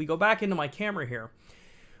is if we go back into my camera here,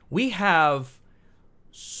 we have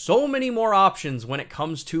so many more options when it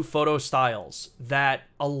comes to photo styles that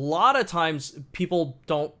a lot of times people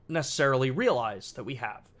don't necessarily realize that we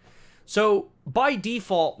have. So by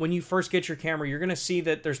default, when you first get your camera, you're going to see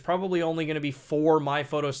that there's probably only going to be 4 My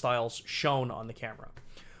Photo Styles shown on the camera.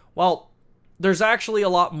 Well, there's actually a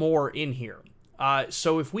lot more in here.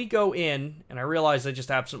 So if we go in, and I realize I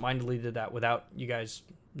just absentmindedly did that without you guys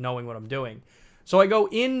knowing what I'm doing. So I go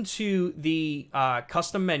into the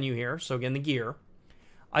custom menu here. So again, the gear.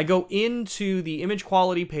 I go into the image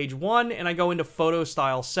quality page 1, and I go into photo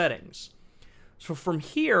style settings. So from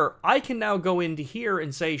here, I can now go into here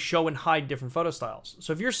and say show and hide different photo styles.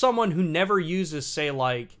 So if you're someone who never uses, say,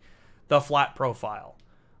 like the flat profile,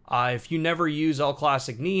 if you never use L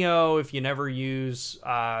Classic Neo, if you never use,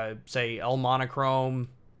 say, L Monochrome,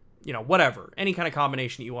 you know, whatever, any kind of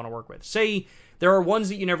combination that you want to work with. Say there are ones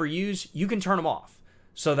that you never use, you can turn them off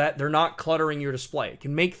so that they're not cluttering your display. It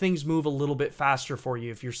can make things move a little bit faster for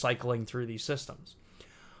you if you're cycling through these systems.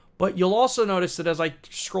 But you'll also notice that as I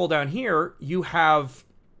scroll down here, you have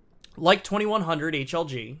like 2100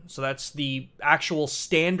 HLG. So that's the actual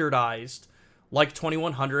standardized like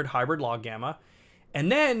 2100 hybrid log gamma.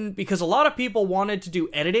 And then because a lot of people wanted to do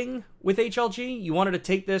editing with HLG, you wanted to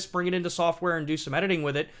take this, bring it into software and do some editing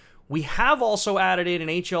with it. We have also added in an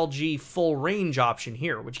HLG full range option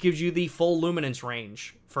here, which gives you the full luminance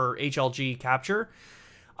range for HLG capture.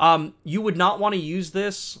 You would not want to use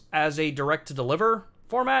this as a direct to deliver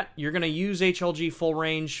format. You're going to use HLG full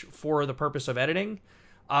range for the purpose of editing,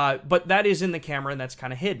 but that is in the camera and that's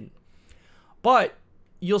kind of hidden. But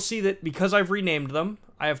you'll see that because I've renamed them,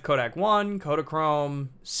 I have Kodak 1, Kodachrome,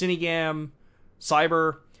 Cinegam,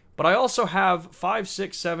 Cyber, but I also have 5,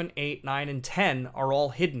 6, 7, 8, 9, and 10 are all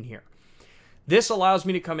hidden here. This allows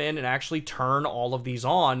me to come in and actually turn all of these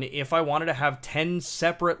on if I wanted to have 10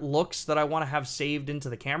 separate looks that I want to have saved into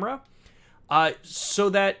the camera, so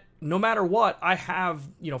that no matter what, I have,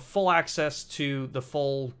 you know, full access to the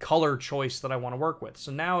full color choice that I want to work with.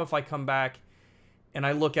 So now if I come back and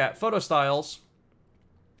I look at photo styles,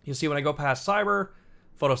 you'll see when I go past Cyber,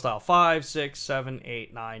 photo style 5, 6, 7,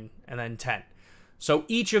 8, 9, and then 10. So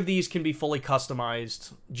each of these can be fully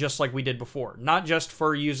customized just like we did before. Not just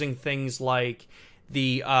for using things like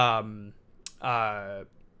the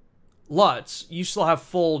LUTs, you still have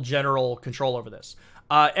full general control over this.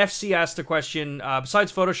 FC asked a question,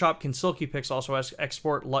 besides Photoshop, can SilkyPix also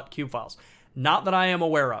export LUT cube files? Not that I am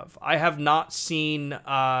aware of. I have not seen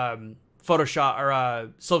Photoshop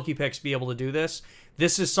or SilkyPix be able to do this.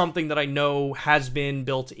 This is something that I know has been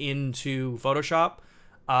built into Photoshop.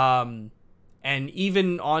 And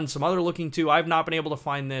even on some other looking too, I've not been able to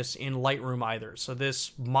find this in Lightroom either. So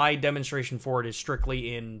this, my demonstration for it is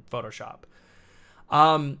strictly in Photoshop.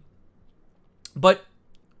 But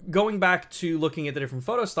going back to looking at the different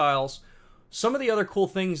photo styles, some of the other cool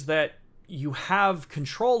things that you have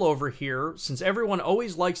control over here, since everyone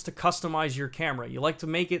always likes to customize your camera, you like to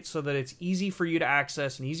make it so that it's easy for you to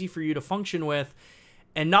access and easy for you to function with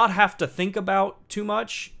and not have to think about too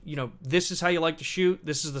much. You know, this is how you like to shoot.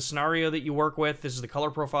 This is the scenario that you work with. This is the color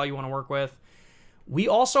profile you want to work with. We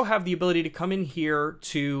also have the ability to come in here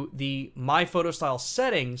to the My Photo Style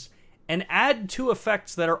settings and add 2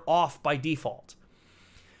 effects that are off by default.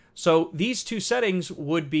 So these 2 settings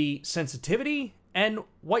would be sensitivity and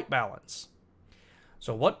white balance.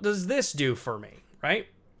 So what does this do for me, right?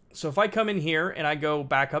 So if I come in here and I go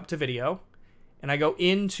back up to video and I go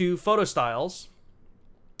into photo styles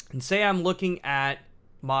and say I'm looking at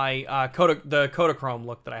my the Kodachrome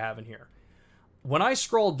look that I have in here. When I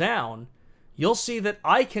scroll down, you'll see that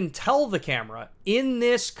I can tell the camera in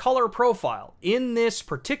this color profile, in this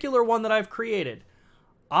particular one that I've created,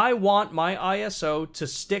 I want my ISO to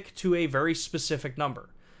stick to a very specific number.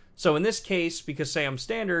 So in this case, because say I'm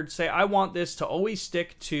standard, say I want this to always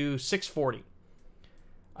stick to 640.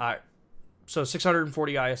 So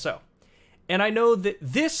 640 ISO. And I know that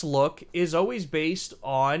this look is always based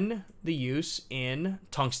on the use in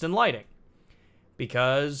tungsten lighting.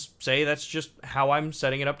 Because, say, that's just how I'm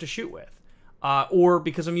setting it up to shoot with. Or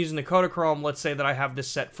because I'm using the Kodachrome, let's say that I have this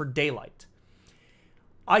set for daylight.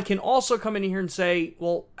 I can also come in here and say,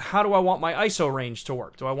 well, how do I want my ISO range to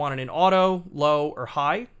work? Do I want it in auto, low, or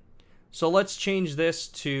high? So let's change this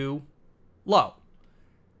to low.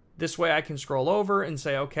 This way I can scroll over and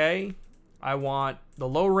say, okay, I want the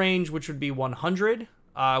low range, which would be 100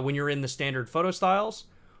 when you're in the standard photo styles.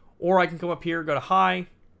 Or I can come up here, go to high,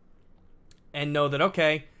 and know that,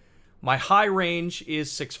 okay, my high range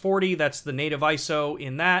is 640. That's the native ISO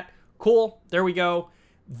in that. Cool, there we go.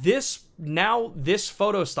 This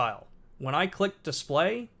photo style, when I click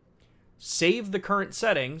display, save the current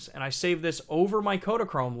settings, and I save this over my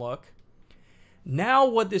Kodachrome look, now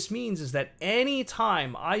what this means is that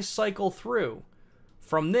anytime I cycle through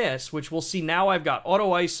from this, which we'll see now I've got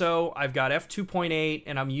auto ISO, I've got f2.8,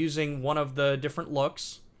 and I'm using one of the different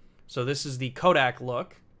looks. So this is the Kodak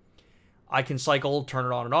look. I can cycle, turn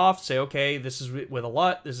it on and off, say, okay, this is with a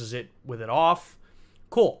LUT, this is it with it off.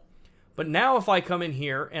 Cool. But now if I come in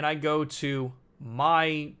here and I go to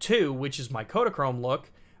my 2, which is my Kodachrome look,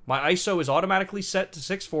 my ISO is automatically set to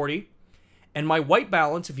 640. And my white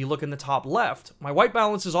balance, if you look in the top left, my white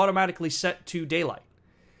balance is automatically set to daylight.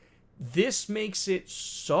 This makes it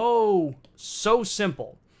so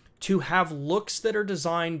simple to have looks that are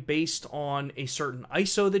designed based on a certain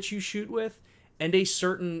ISO that you shoot with and a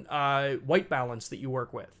certain white balance that you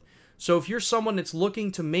work with. So if you're someone that's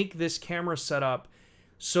looking to make this camera setup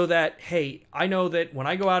so that, hey, I know that when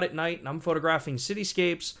I go out at night and I'm photographing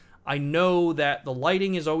cityscapes, I know that the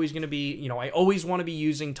lighting is always going to be, you know, I always want to be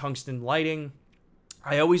using tungsten lighting.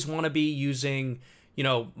 I always want to be using, you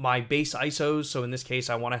know, my base ISOs. So in this case,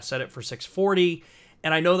 I want to set it for 640.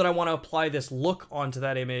 And I know that I want to apply this look onto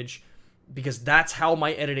that image because that's how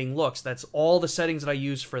my editing looks. That's all the settings that I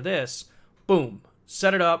use for this. Boom,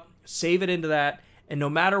 set it up, save it into that. And no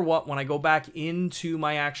matter what, when I go back into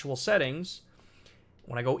my actual settings,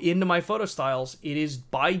 when I go into my photo styles, it is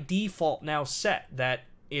by default now set that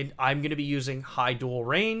I'm going to be using high dual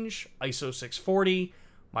range, ISO 640,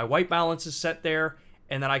 my white balance is set there,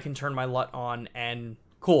 and then I can turn my LUT on and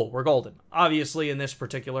cool, we're golden. Obviously in this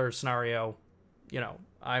particular scenario, you know,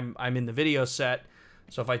 I'm in the video set.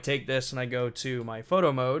 So if I take this and I go to my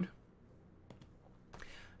photo mode,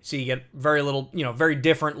 see you get very little, you know, very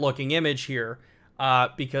different looking image here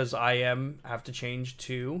because I have to change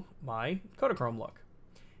to my Kodachrome look.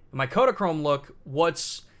 My Kodachrome look,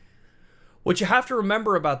 what you have to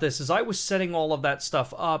remember about this is I was setting all of that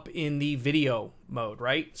stuff up in the video mode,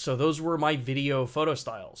 right? So those were my video photo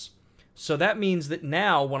styles. So that means that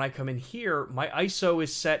now when I come in here, my ISO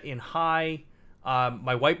is set in high.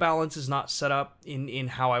 My white balance is not set up in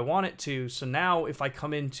how I want it to. So now if I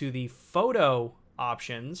come into the photo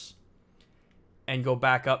options and go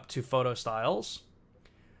back up to photo styles,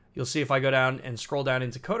 you'll see if I go down and scroll down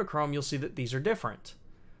into Kodachrome, you'll see that these are different.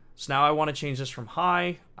 So now I want to change this from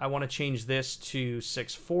high. I want to change this to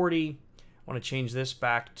 640. I want to change this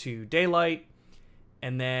back to daylight.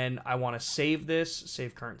 And then I want to save this,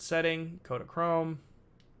 save current setting, Kodachrome.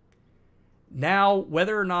 Now,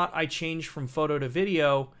 whether or not I change from photo to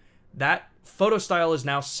video, that photo style is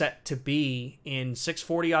now set to be in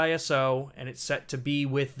 640 ISO, and it's set to be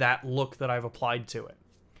with that look that I've applied to it.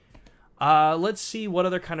 Let's see what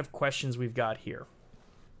other kind of questions we've got here.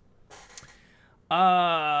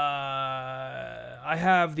 I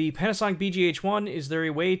have the Panasonic BGH1. Is there a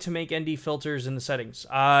way to make ND filters in the settings?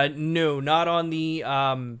 No, not on the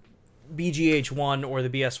BGH1 or the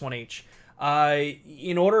BS1H.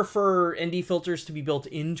 In order for ND filters to be built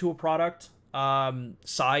into a product,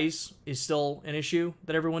 size is still an issue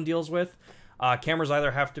that everyone deals with. Cameras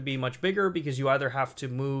either have to be much bigger because you either have to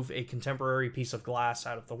move a contemporary piece of glass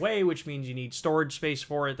out of the way, which means you need storage space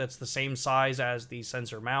for it that's the same size as the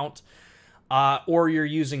sensor mount. Or you're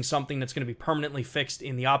using something that's going to be permanently fixed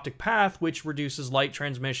in the optic path, which reduces light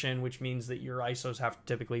transmission, which means that your ISOs have to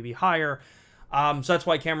typically be higher. So that's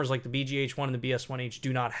why cameras like the BGH1 and the BS1H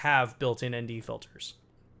do not have built-in ND filters.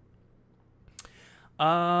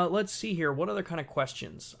 Let's see here. What other kind of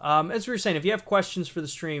questions? As we were saying, if you have questions for the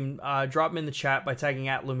stream, drop them in the chat by tagging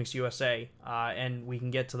 @LUMIX USA, and we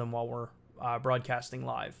can get to them while we're broadcasting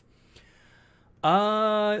live.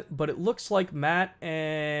 But it looks like Matt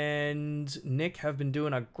and Nick have been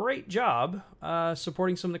doing a great job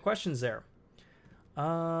supporting some of the questions there.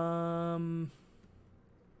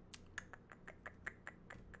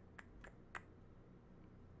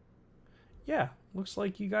 Yeah, looks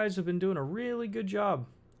like you guys have been doing a really good job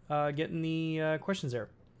getting the questions there.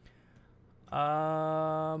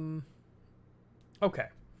 Okay.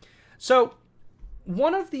 So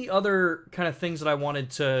one of the other kind of things that I wanted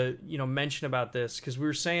to, mention about this, because we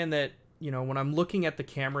were saying that, when I'm looking at the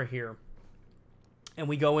camera here and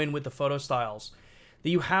we go in with the photo styles, that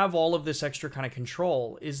you have all of this extra kind of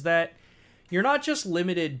control, is that you're not just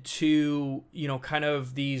limited to, kind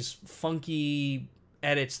of these funky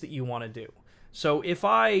edits that you want to do. So if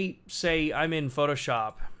I say I'm in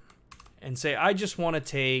Photoshop and say I just want to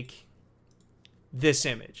take this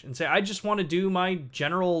image and say I just want to do my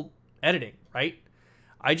general editing, right?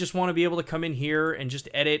 I just want to be able to come in here and just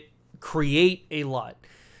edit, create a LUT.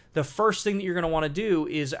 The first thing that you're going to want to do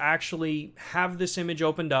is actually have this image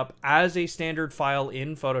opened up as a standard file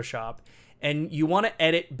in Photoshop, and you want to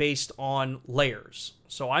edit based on layers.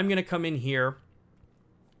 So I'm going to come in here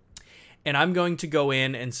and I'm going to go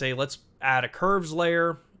in and say, let's add a curves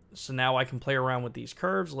layer. So now I can play around with these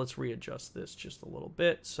curves. Let's readjust this just a little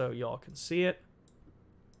bit so y'all can see it.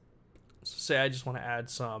 So say I just want to add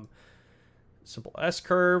some simple S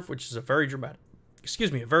curve, which is a very dramatic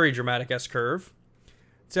S curve.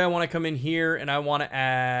 Say I want to come in here and I want to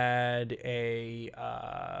add a,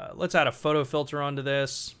 let's add a photo filter onto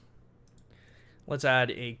this. Let's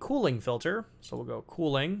add a cooling filter. So we'll go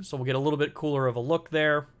cooling. So we'll get a little bit cooler of a look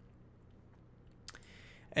there.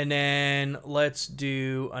 And then let's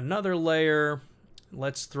do another layer.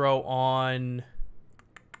 Let's throw on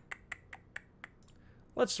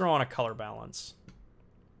a color balance.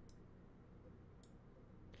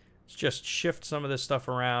 Let's just shift some of this stuff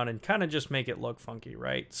around and kind of just make it look funky,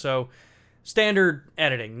 right? So standard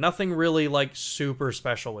editing, nothing really like super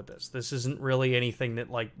special with this. This isn't really anything that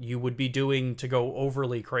like you would be doing to go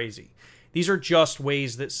overly crazy. These are just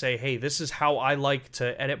ways that say, hey, this is how I like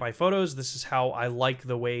to edit my photos. This is how I like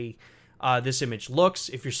the way this image looks.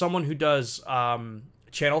 If you're someone who does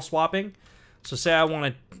channel swapping, so say I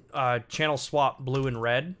want to channel swap blue and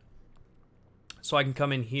red. So I can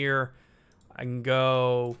come in here, I can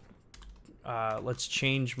go, let's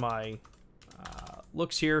change my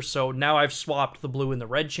looks here. So now I've swapped the blue and the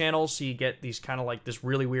red channels, so you get these kind of like this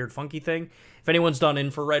really weird funky thing. If anyone's done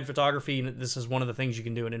infrared photography, this is one of the things you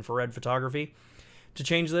can do in infrared photography to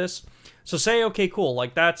change this. So say, okay, cool,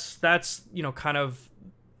 like that's kind of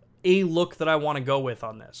a look that I want to go with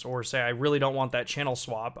on this. Or say I really don't want that channel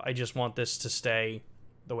swap, I just want this to stay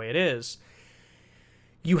the way it is.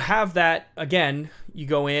 You have that, again, you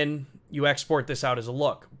go in, you export this out as a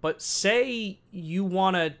look. But say you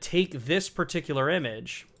want to take this particular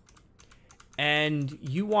image and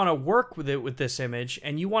you want to work with it with this image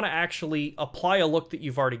and you want to actually apply a look that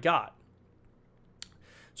you've already got.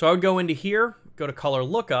 So I would go into here, go to color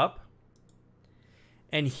lookup,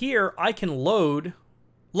 and here I can load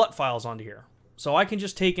LUT files onto here. So I can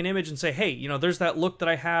just take an image and say, hey, there's that look that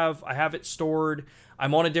I have it stored,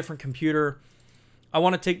 I'm on a different computer, I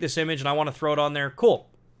want to take this image and I want to throw it on there. Cool.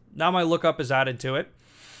 Now my lookup is added to it.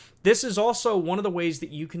 This is also one of the ways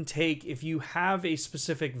that you can take, if you have a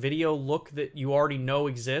specific video look that you already know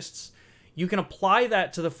exists, you can apply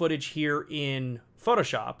that to the footage here in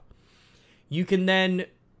Photoshop. You can then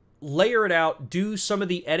layer it out, do some of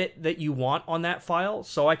the edit that you want on that file.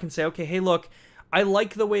 So I can say, okay, hey, look, I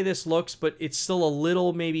like the way this looks, but it's still a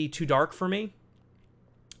little maybe too dark for me.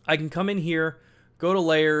 I can come in here, go to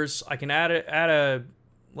layers, I can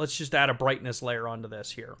let's just add a brightness layer onto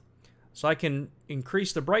this here. So I can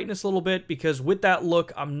increase the brightness a little bit because with that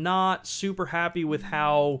look, I'm not super happy with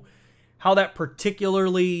how that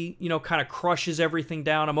particularly, kind of crushes everything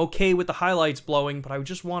down. I'm okay with the highlights blowing, but I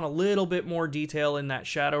just want a little bit more detail in that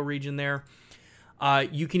shadow region there.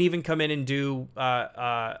 You can even come in and do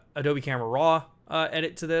Adobe Camera Raw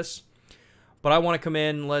edit to this. But I want to come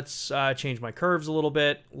in, let's change my curves a little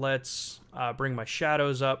bit. Let's bring my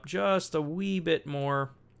shadows up just a wee bit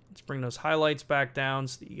more. Let's bring those highlights back down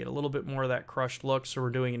so that you get a little bit more of that crushed look. So we're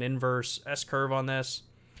doing an inverse S-curve on this.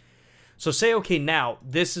 So say, okay, now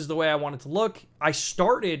this is the way I want it to look. I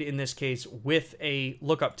started, in this case, with a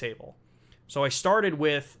lookup table. So I started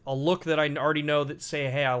with a look that I already know that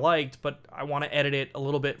say, hey, I liked, but I want to edit it a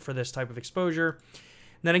little bit for this type of exposure.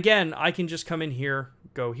 And then again, I can just come in here,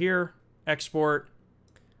 go here, export,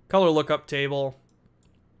 color lookup table,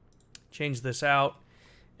 change this out,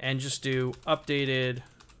 and just do updated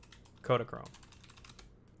Kodachrome.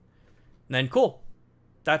 And then cool,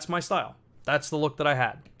 that's my style. That's the look that I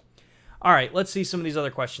had. All right, let's see some of these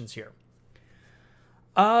other questions here.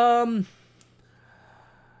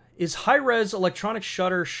 Is high-res electronic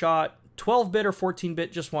shutter shot 12-bit or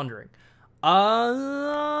 14-bit? Just wondering.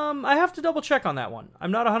 I have to double check on that one.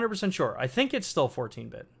 I'm not 100% sure. I think it's still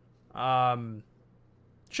 14-bit.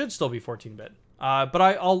 Should still be 14-bit. But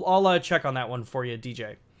I'll check on that one for you,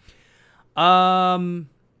 DJ.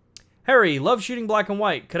 Harry, love shooting black and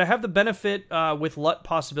white. Could I have the benefit with LUT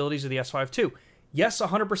possibilities of the S5 II? Yes,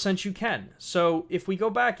 100% you can. So if we go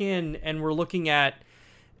back in and we're looking at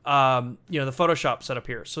the Photoshop setup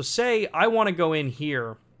here. So say I want to go in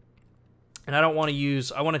here and I want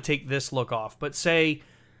to take this look off, but say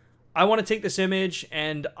I want to take this image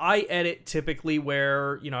and I edit typically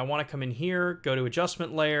where, I want to come in here, go to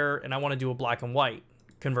adjustment layer, and I want to do a black and white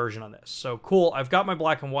conversion on this. So cool, I've got my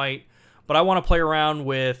black and white, but I want to play around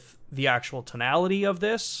with the actual tonality of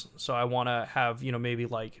this. So I want to have, maybe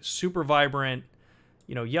like super vibrant,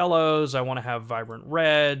 yellows. I want to have vibrant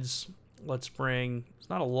reds. Let's bring, there's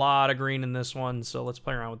not a lot of green in this one, so let's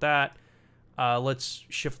play around with that. Let's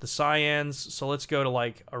shift the cyans. So let's go to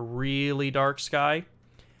like a really dark sky.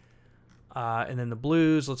 And then the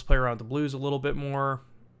blues, let's play around with the blues a little bit more.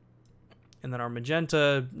 And then our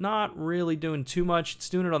magenta, not really doing too much. It's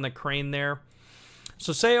doing it on the crane there.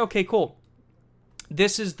 So say, okay, cool.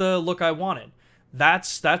 This is the look I wanted.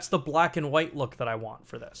 That's the black and white look that I want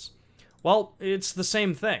for this. Well, it's the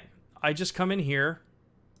same thing. I just come in here,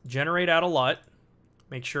 generate out a LUT,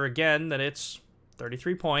 make sure again that it's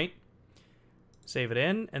 33 point, save it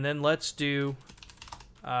in, and then let's do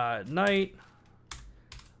night,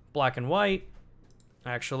 black and white,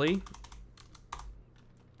 actually,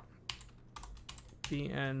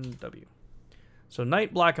 BNW. So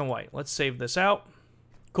night, black and white. Let's save this out.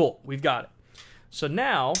 Cool, we've got it. So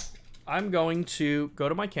now I'm going to go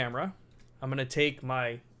to my camera. I'm going to take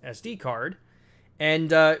my SD card.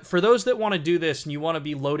 And for those that want to do this and you want to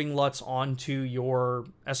be loading LUTs onto your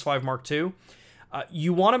S5 Mark II,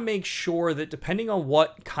 you want to make sure that depending on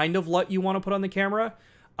what kind of LUT you want to put on the camera,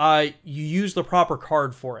 you use the proper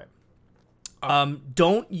card for it.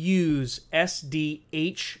 Don't use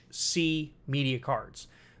SDHC media cards.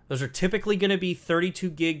 Those are typically going to be 32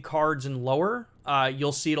 gig cards and lower.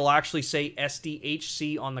 You'll see it'll actually say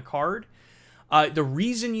SDHC on the card. The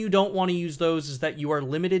reason you don't want to use those is that you are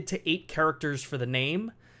limited to 8 characters for the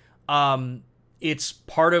name. It's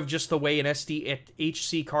part of just the way an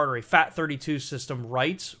SDHC card or a FAT32 system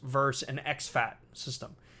writes versus an exFAT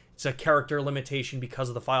system. It's a character limitation because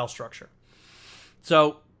of the file structure.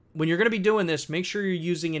 So when you're going to be doing this, make sure you're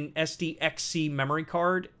using an SDXC memory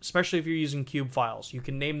card, especially if you're using cube files. You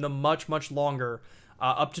can name them much, much longer,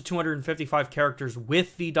 up to 255 characters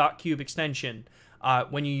with the .cube extension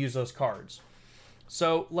when you use those cards.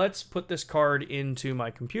 So let's put this card into my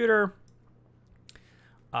computer.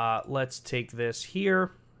 Let's take this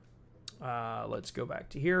here. Let's go back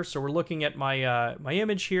to here. So we're looking at my my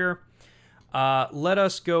image here. Let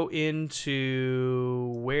us go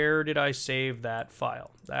into, where did I save that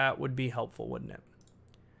file? That would be helpful, wouldn't it?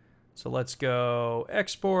 So let's go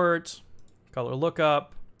export, color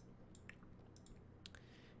lookup.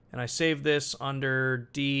 And I saved this under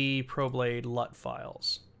D ProBlade LUT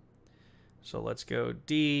files. So let's go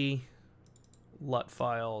D LUT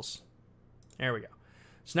files. There we go.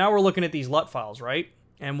 So now we're looking at these LUT files, right?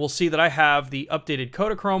 And we'll see that I have the updated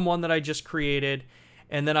Kodachrome one that I just created.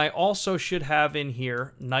 And then I also should have in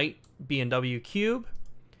here Night B&W Cube.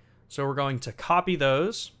 So we're going to copy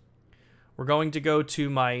those. We're going to go to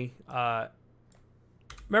my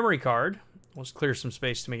memory card. Let's clear some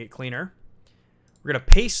space to make it cleaner. We're going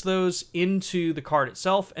to paste those into the card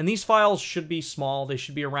itself. And these files should be small. They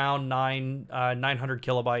should be around 900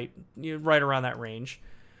 kilobyte, right around that range.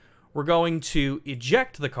 We're going to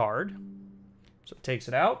eject the card. So it takes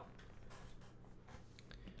it out.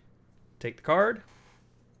 Take the card.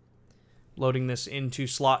 Loading this into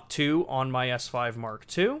slot 2 on my S5 Mark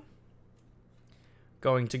II.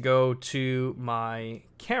 Going to go to my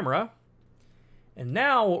camera. And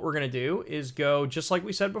now what we're going to do is go, just like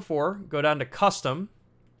we said before, go down to Custom,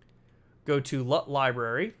 go to LUT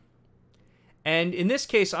Library. And in this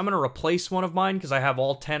case, I'm going to replace one of mine because I have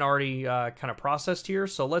all 10 already kind of processed here.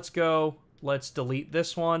 So let's go, let's delete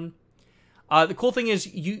this one. The cool thing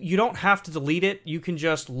is you don't have to delete it. You can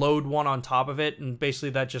just load one on top of it, and basically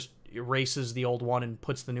that just erases the old one and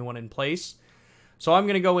puts the new one in place. So I'm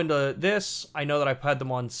going to go into this. I know that I've had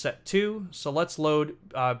them on set 2. So let's load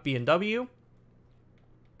B&W.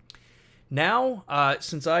 Now,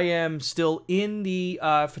 since I am still in the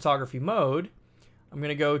photography mode, I'm going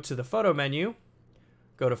to go to the photo menu,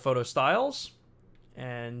 go to photo styles,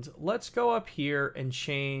 And let's go up here and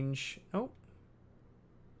change, let's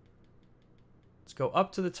go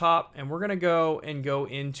up to the top, and we're going to go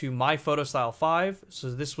into my photo style 5.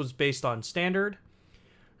 So this was based on standard.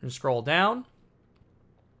 And scroll down.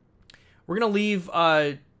 We're going to leave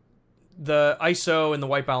the ISO and the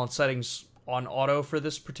white balance settings on auto for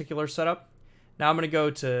this particular setup. Now I'm going to go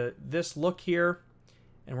to this look here,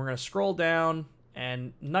 and we're going to scroll down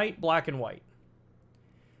and night black and white.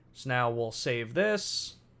 So now we'll save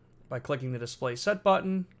this by clicking the display set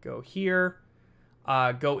button, go here,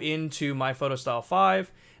 go into my photo style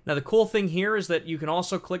 5. Now the cool thing here is that you can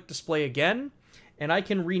also click display again, and I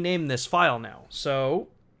can rename this file now. So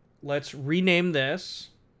let's rename this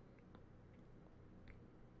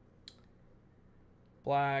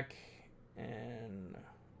black and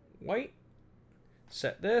white.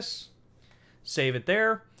 Set this, save it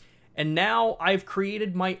there. And now I've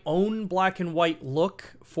created my own black and white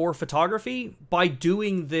look for photography by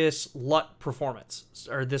doing this LUT performance,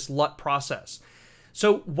 or this LUT process.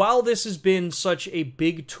 So while this has been such a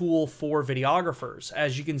big tool for videographers,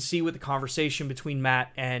 as you can see with the conversation between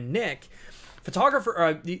Matt and Nick,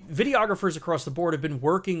 videographers across the board have been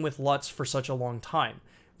working with LUTs for such a long time.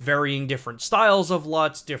 Varying different styles of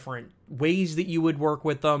LUTs, different ways that you would work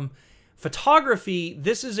with them. Photography,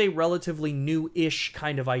 this is a relatively new-ish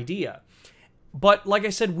kind of idea. But like I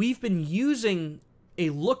said, we've been using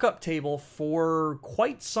a lookup table for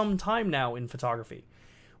quite some time now in photography.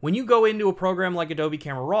 When you go into a program like Adobe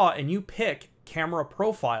Camera Raw and you pick Camera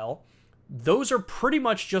Profile, those are pretty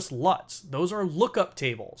much just LUTs. Those are lookup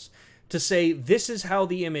tables to say this is how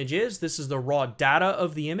the image is, this is the raw data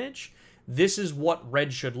of the image, this is what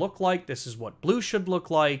red should look like, this is what blue should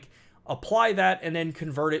look like, apply that, and then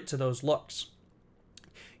convert it to those looks.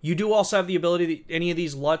 You do also have the ability that any of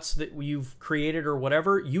these LUTs that you've created or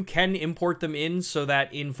whatever, you can import them in so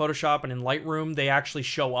that in Photoshop and in Lightroom, they actually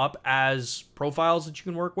show up as profiles that you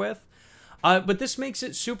can work with. But this makes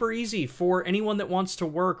it super easy for anyone that wants to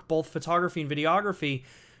work both photography and videography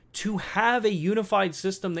to have a unified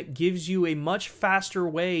system that gives you a much faster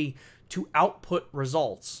way to output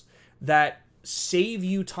results that save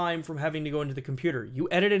you time from having to go into the computer. You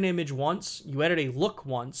edit an image once, you edit a look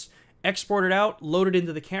once, export it out, load it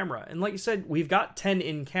into the camera. And like I said, we've got 10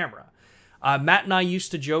 in camera. Matt and I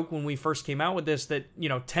used to joke when we first came out with this that,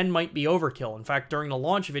 10 might be overkill. In fact, during the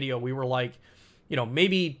launch video, we were like,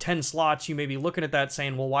 maybe 10 slots, you may be looking at that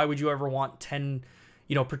saying, well, why would you ever want 10,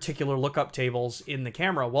 particular lookup tables in the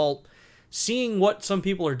camera? Well, seeing what some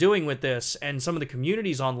people are doing with this and some of the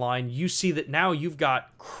communities online, you see that now you've got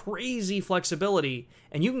crazy flexibility,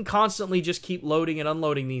 and you can constantly just keep loading and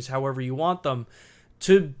unloading these however you want them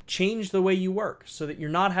to change the way you work so that you're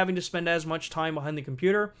not having to spend as much time behind the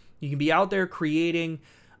computer. You can be out there creating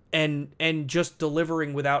and just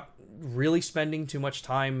delivering without really spending too much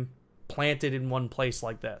time planted in one place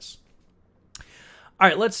like this. All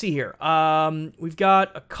right, let's see here. We've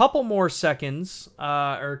got a couple more seconds,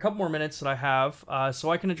 or a couple more minutes that I have, so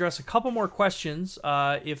I can address a couple more questions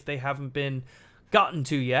if they haven't been gotten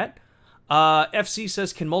to yet. FC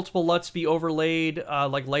says, can multiple LUTs be overlaid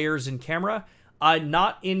like layers in camera?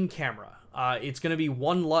 Not in camera. It's going to be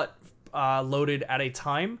one LUT loaded at a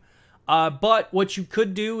time. But what you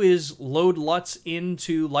could do is load LUTs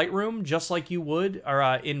into Lightroom just like you would, or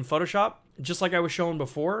in Photoshop, just like I was showing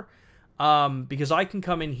before. Because I can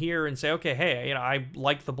come in here and say, okay, hey, I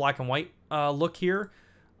like the black and white look here.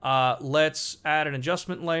 Let's add an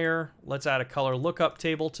adjustment layer. Let's add a color lookup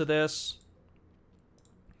table to this.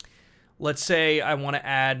 Let's say I want to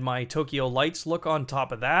add my Tokyo Lights look on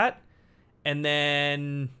top of that. And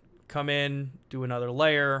then come in, do another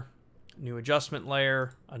layer, new adjustment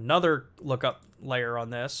layer, another lookup layer on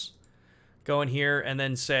this. Go in here and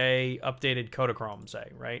then say updated Kodachrome, say,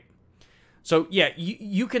 right? So yeah,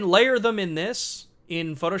 you can layer them in this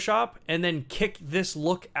in Photoshop and then kick this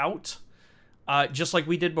look out just like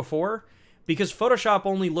we did before, because Photoshop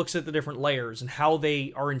only looks at the different layers and how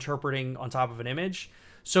they are interpreting on top of an image.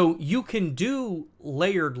 So you can do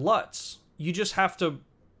layered LUTs. You just have to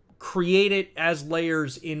create it as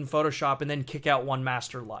layers in Photoshop and then kick out one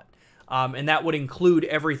master LUT. And that would include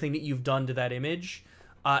everything that you've done to that image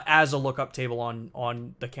as a lookup table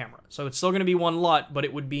on the camera. So it's still going to be one LUT, but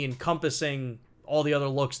it would be encompassing all the other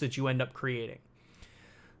looks that you end up creating.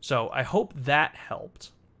 So I hope that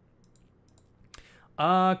helped.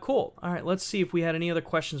 Cool. All right, let's see if we had any other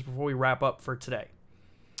questions before we wrap up for today.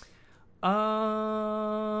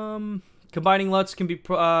 Combining LUTs can be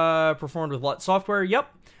performed with LUT software.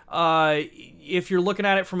 Yep. If you're looking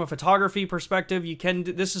at it from a photography perspective, you can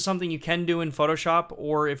do, this is something you can do in Photoshop,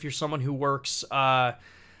 or if you're someone who works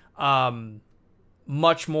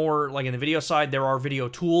much more like in the video side. There are video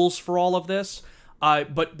tools for all of this.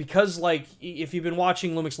 But because, like, if you've been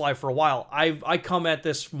watching Lumix Live for a while, I come at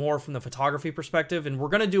this more from the photography perspective, and we're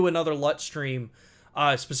going to do another LUT stream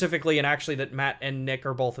specifically, and actually that Matt and Nick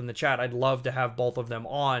are both in the chat. I'd love to have both of them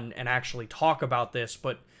on and actually talk about this,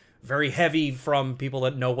 but very heavy from people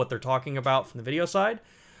that know what they're talking about from the video side.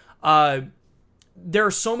 There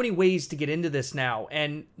are so many ways to get into this now,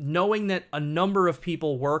 and knowing that a number of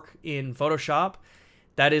people work in Photoshop,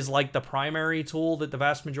 that is like the primary tool that the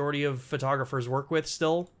vast majority of photographers work with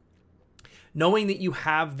still. Knowing that you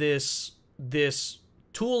have this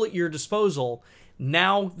tool at your disposal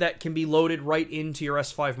now that can be loaded right into your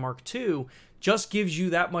S5 Mark II just gives you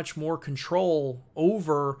that much more control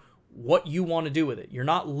over what you want to do with it. You're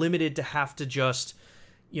not limited to have to just,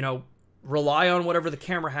 you know, rely on whatever the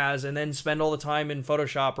camera has and then spend all the time in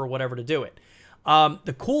Photoshop or whatever to do it.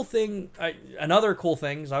 The cool thing, another cool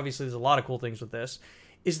thing, obviously there's a lot of cool things with this,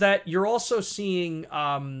 is that you're also seeing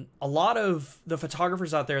a lot of the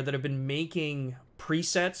photographers out there that have been making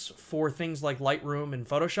presets for things like Lightroom and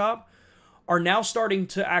Photoshop are now starting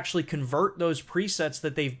to actually convert those presets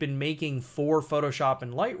that they've been making for Photoshop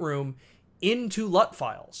and Lightroom into LUT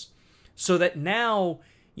files. So that now,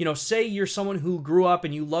 you know, say you're someone who grew up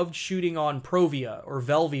and you loved shooting on Provia or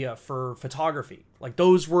Velvia for photography. Like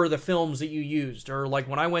those were the films that you used. Or like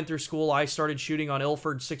when I went through school, I started shooting on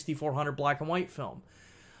Ilford 6400 black and white film.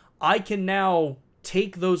 I can now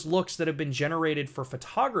take those looks that have been generated for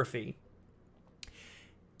photography,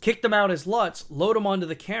 kick them out as LUTs, load them onto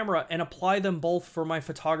the camera, and apply them both for my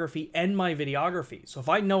photography and my videography. So if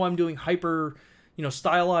I know I'm doing hyper, you know,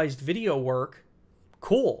 stylized video work,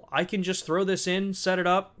 cool. I can just throw this in, set it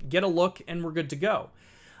up, get a look, and we're good to go.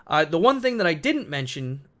 The one thing that I didn't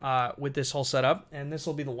mention with this whole setup, and this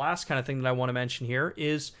will be the last kind of thing that I want to mention here,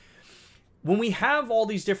 is when we have all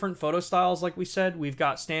these different photo styles, like we said, we've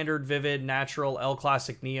got standard, vivid, natural, L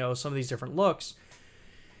Classic, Neo, some of these different looks.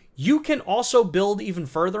 You can also build even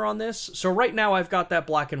further on this. So right now I've got that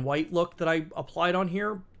black and white look that I applied on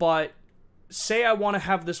here, but say I want to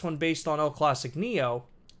have this one based on L Classic Neo,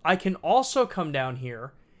 I can also come down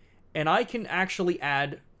here and I can actually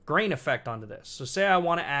add grain effect onto this. So say I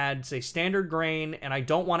want to add, say, standard grain, and I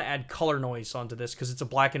don't want to add color noise onto this because it's a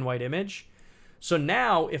black and white image. So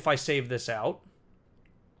now if I save this out,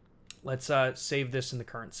 let's save this in the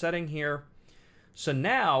current setting here. So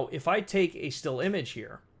now if I take a still image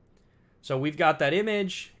here, so we've got that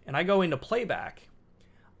image and I go into playback,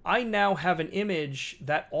 I now have an image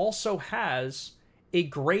that also has a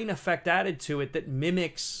grain effect added to it that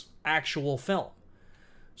mimics actual film.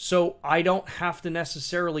 So I don't have to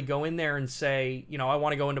necessarily go in there and say, you know, I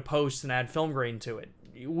want to go into post and add film grain to it.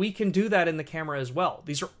 We can do that in the camera as well.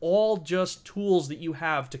 These are all just tools that you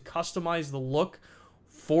have to customize the look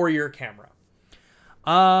for your camera.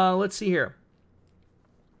 Let's see here.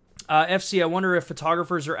 FC, I wonder if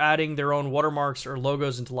photographers are adding their own watermarks or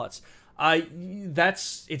logos into LUTs.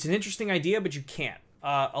 It's an interesting idea, but you can't.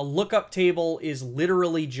 A lookup table is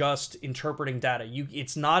literally just interpreting data.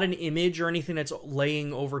 It's not an image or anything that's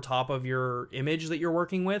laying over top of your image that you're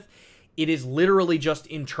working with. It is literally just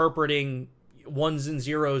interpreting ones and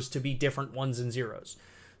zeros to be different ones and zeros.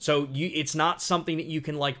 So it's not something that you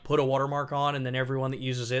can like put a watermark on and then everyone that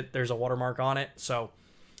uses it, there's a watermark on it. So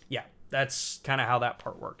yeah, that's kind of how that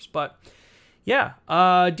part works. But yeah,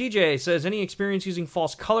 DJ says, any experience using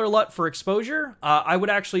false color LUT for exposure? I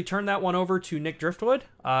would actually turn that one over to Nick Driftwood.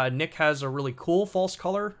 Nick has a really cool false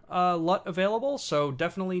color LUT available, so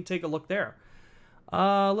definitely take a look there.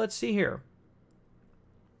 Let's see here.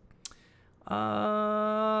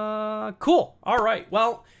 Cool. All right.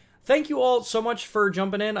 Well, thank you all so much for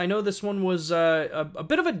jumping in. I know this one was a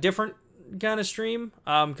bit of a different kind of stream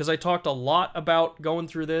because I talked a lot about going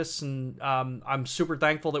through this, and I'm super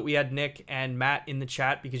thankful that we had Nick and Matt in the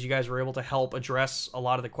chat because you guys were able to help address a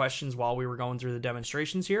lot of the questions while we were going through the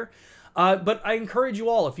demonstrations here. But I encourage you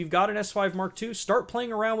all, if you've got an S5 Mark II, start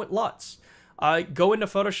playing around with LUTs. Go into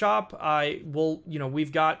Photoshop.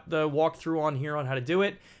 We've got the walkthrough on here on how to do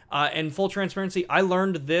it. And full transparency, I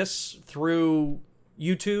learned this through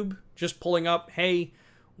YouTube, just pulling up, hey,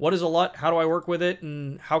 what is a LUT? How do I work with it?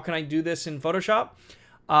 And how can I do this in Photoshop?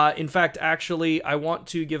 In fact, actually, I want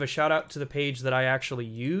to give a shout out to the page that I actually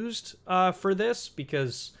used for this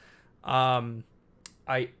because I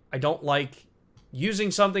don't like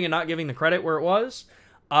using something and not giving the credit where it was.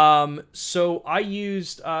 So I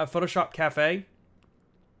used Photoshop Cafe,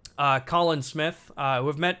 Colin Smith,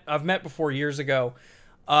 who I've met before years ago,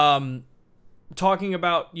 talking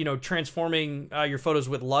about, transforming your photos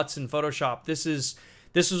with LUTs in Photoshop. This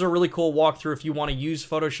is a really cool walkthrough if you want to use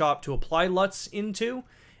Photoshop to apply LUTs into.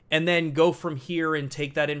 and then go from here and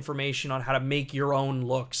take that information on how to make your own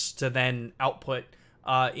looks to then output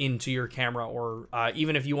into your camera, or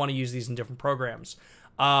even if you want to use these in different programs.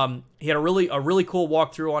 He had a really cool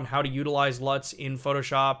walkthrough on how to utilize LUTs in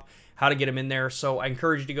Photoshop, how to get them in there. So I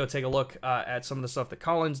encourage you to go take a look at some of the stuff that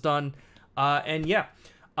Colin's done. And yeah,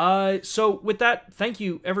 so with that, thank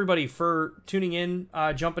you everybody for tuning in,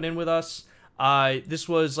 jumping in with us. This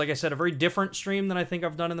was, like I said, a very different stream than I think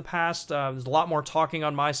I've done in the past. There's a lot more talking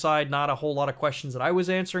on my side, not a whole lot of questions that I was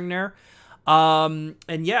answering there. And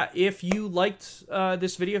yeah, if you liked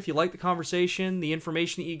this video, if you liked the conversation, the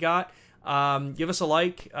information that you got, give us a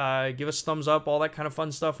like, give us a thumbs up, all that kind of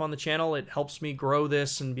fun stuff on the channel. It helps me grow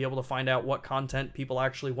this and be able to find out what content people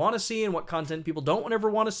actually want to see and what content people don't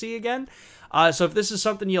ever want to see again. So if this is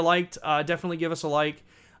something you liked, definitely give us a like.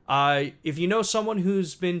 If you know someone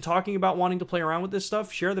who's been talking about wanting to play around with this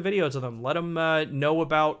stuff, share the video to them. Let them know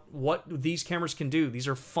about what these cameras can do. These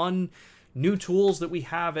are fun new tools that we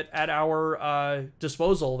have at our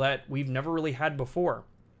disposal that we've never really had before.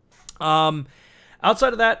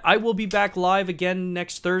 Outside of that, I will be back live again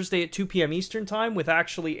next Thursday at 2 p.m. Eastern Time with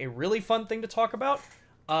actually a really fun thing to talk about.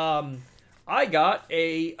 I got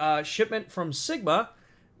a shipment from Sigma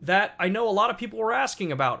that I know a lot of people were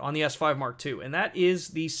asking about on the S5 Mark II, and that is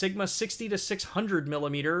the Sigma 60 to 600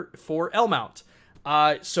 millimeter for L mount.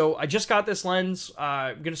 So I just got this lens.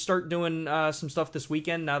 I'm going to start doing some stuff this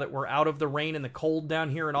weekend now that we're out of the rain and the cold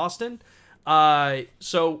down here in Austin.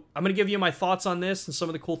 So I'm going to give you my thoughts on this and some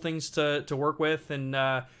of the cool things to work with, and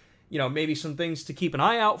you know, maybe some things to keep an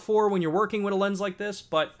eye out for when you're working with a lens like this.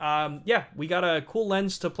 But yeah, we got a cool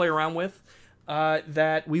lens to play around with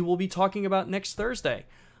that we will be talking about next Thursday.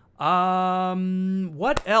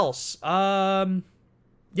 What else?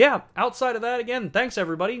 Yeah, outside of that, again, thanks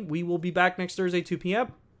everybody. We will be back next Thursday, 2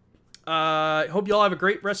 p.m. Hope you all have a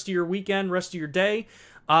great rest of your weekend, rest of your day.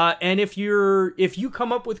 And if you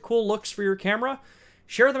come up with cool looks for your camera,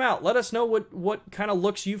 share them out. Let us know what kind of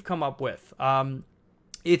looks you've come up with.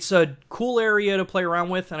 It's a cool area to play around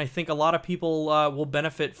with, and I think a lot of people will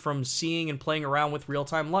benefit from seeing and playing around with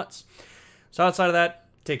real-time LUTs. So outside of that,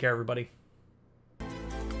 take care, everybody.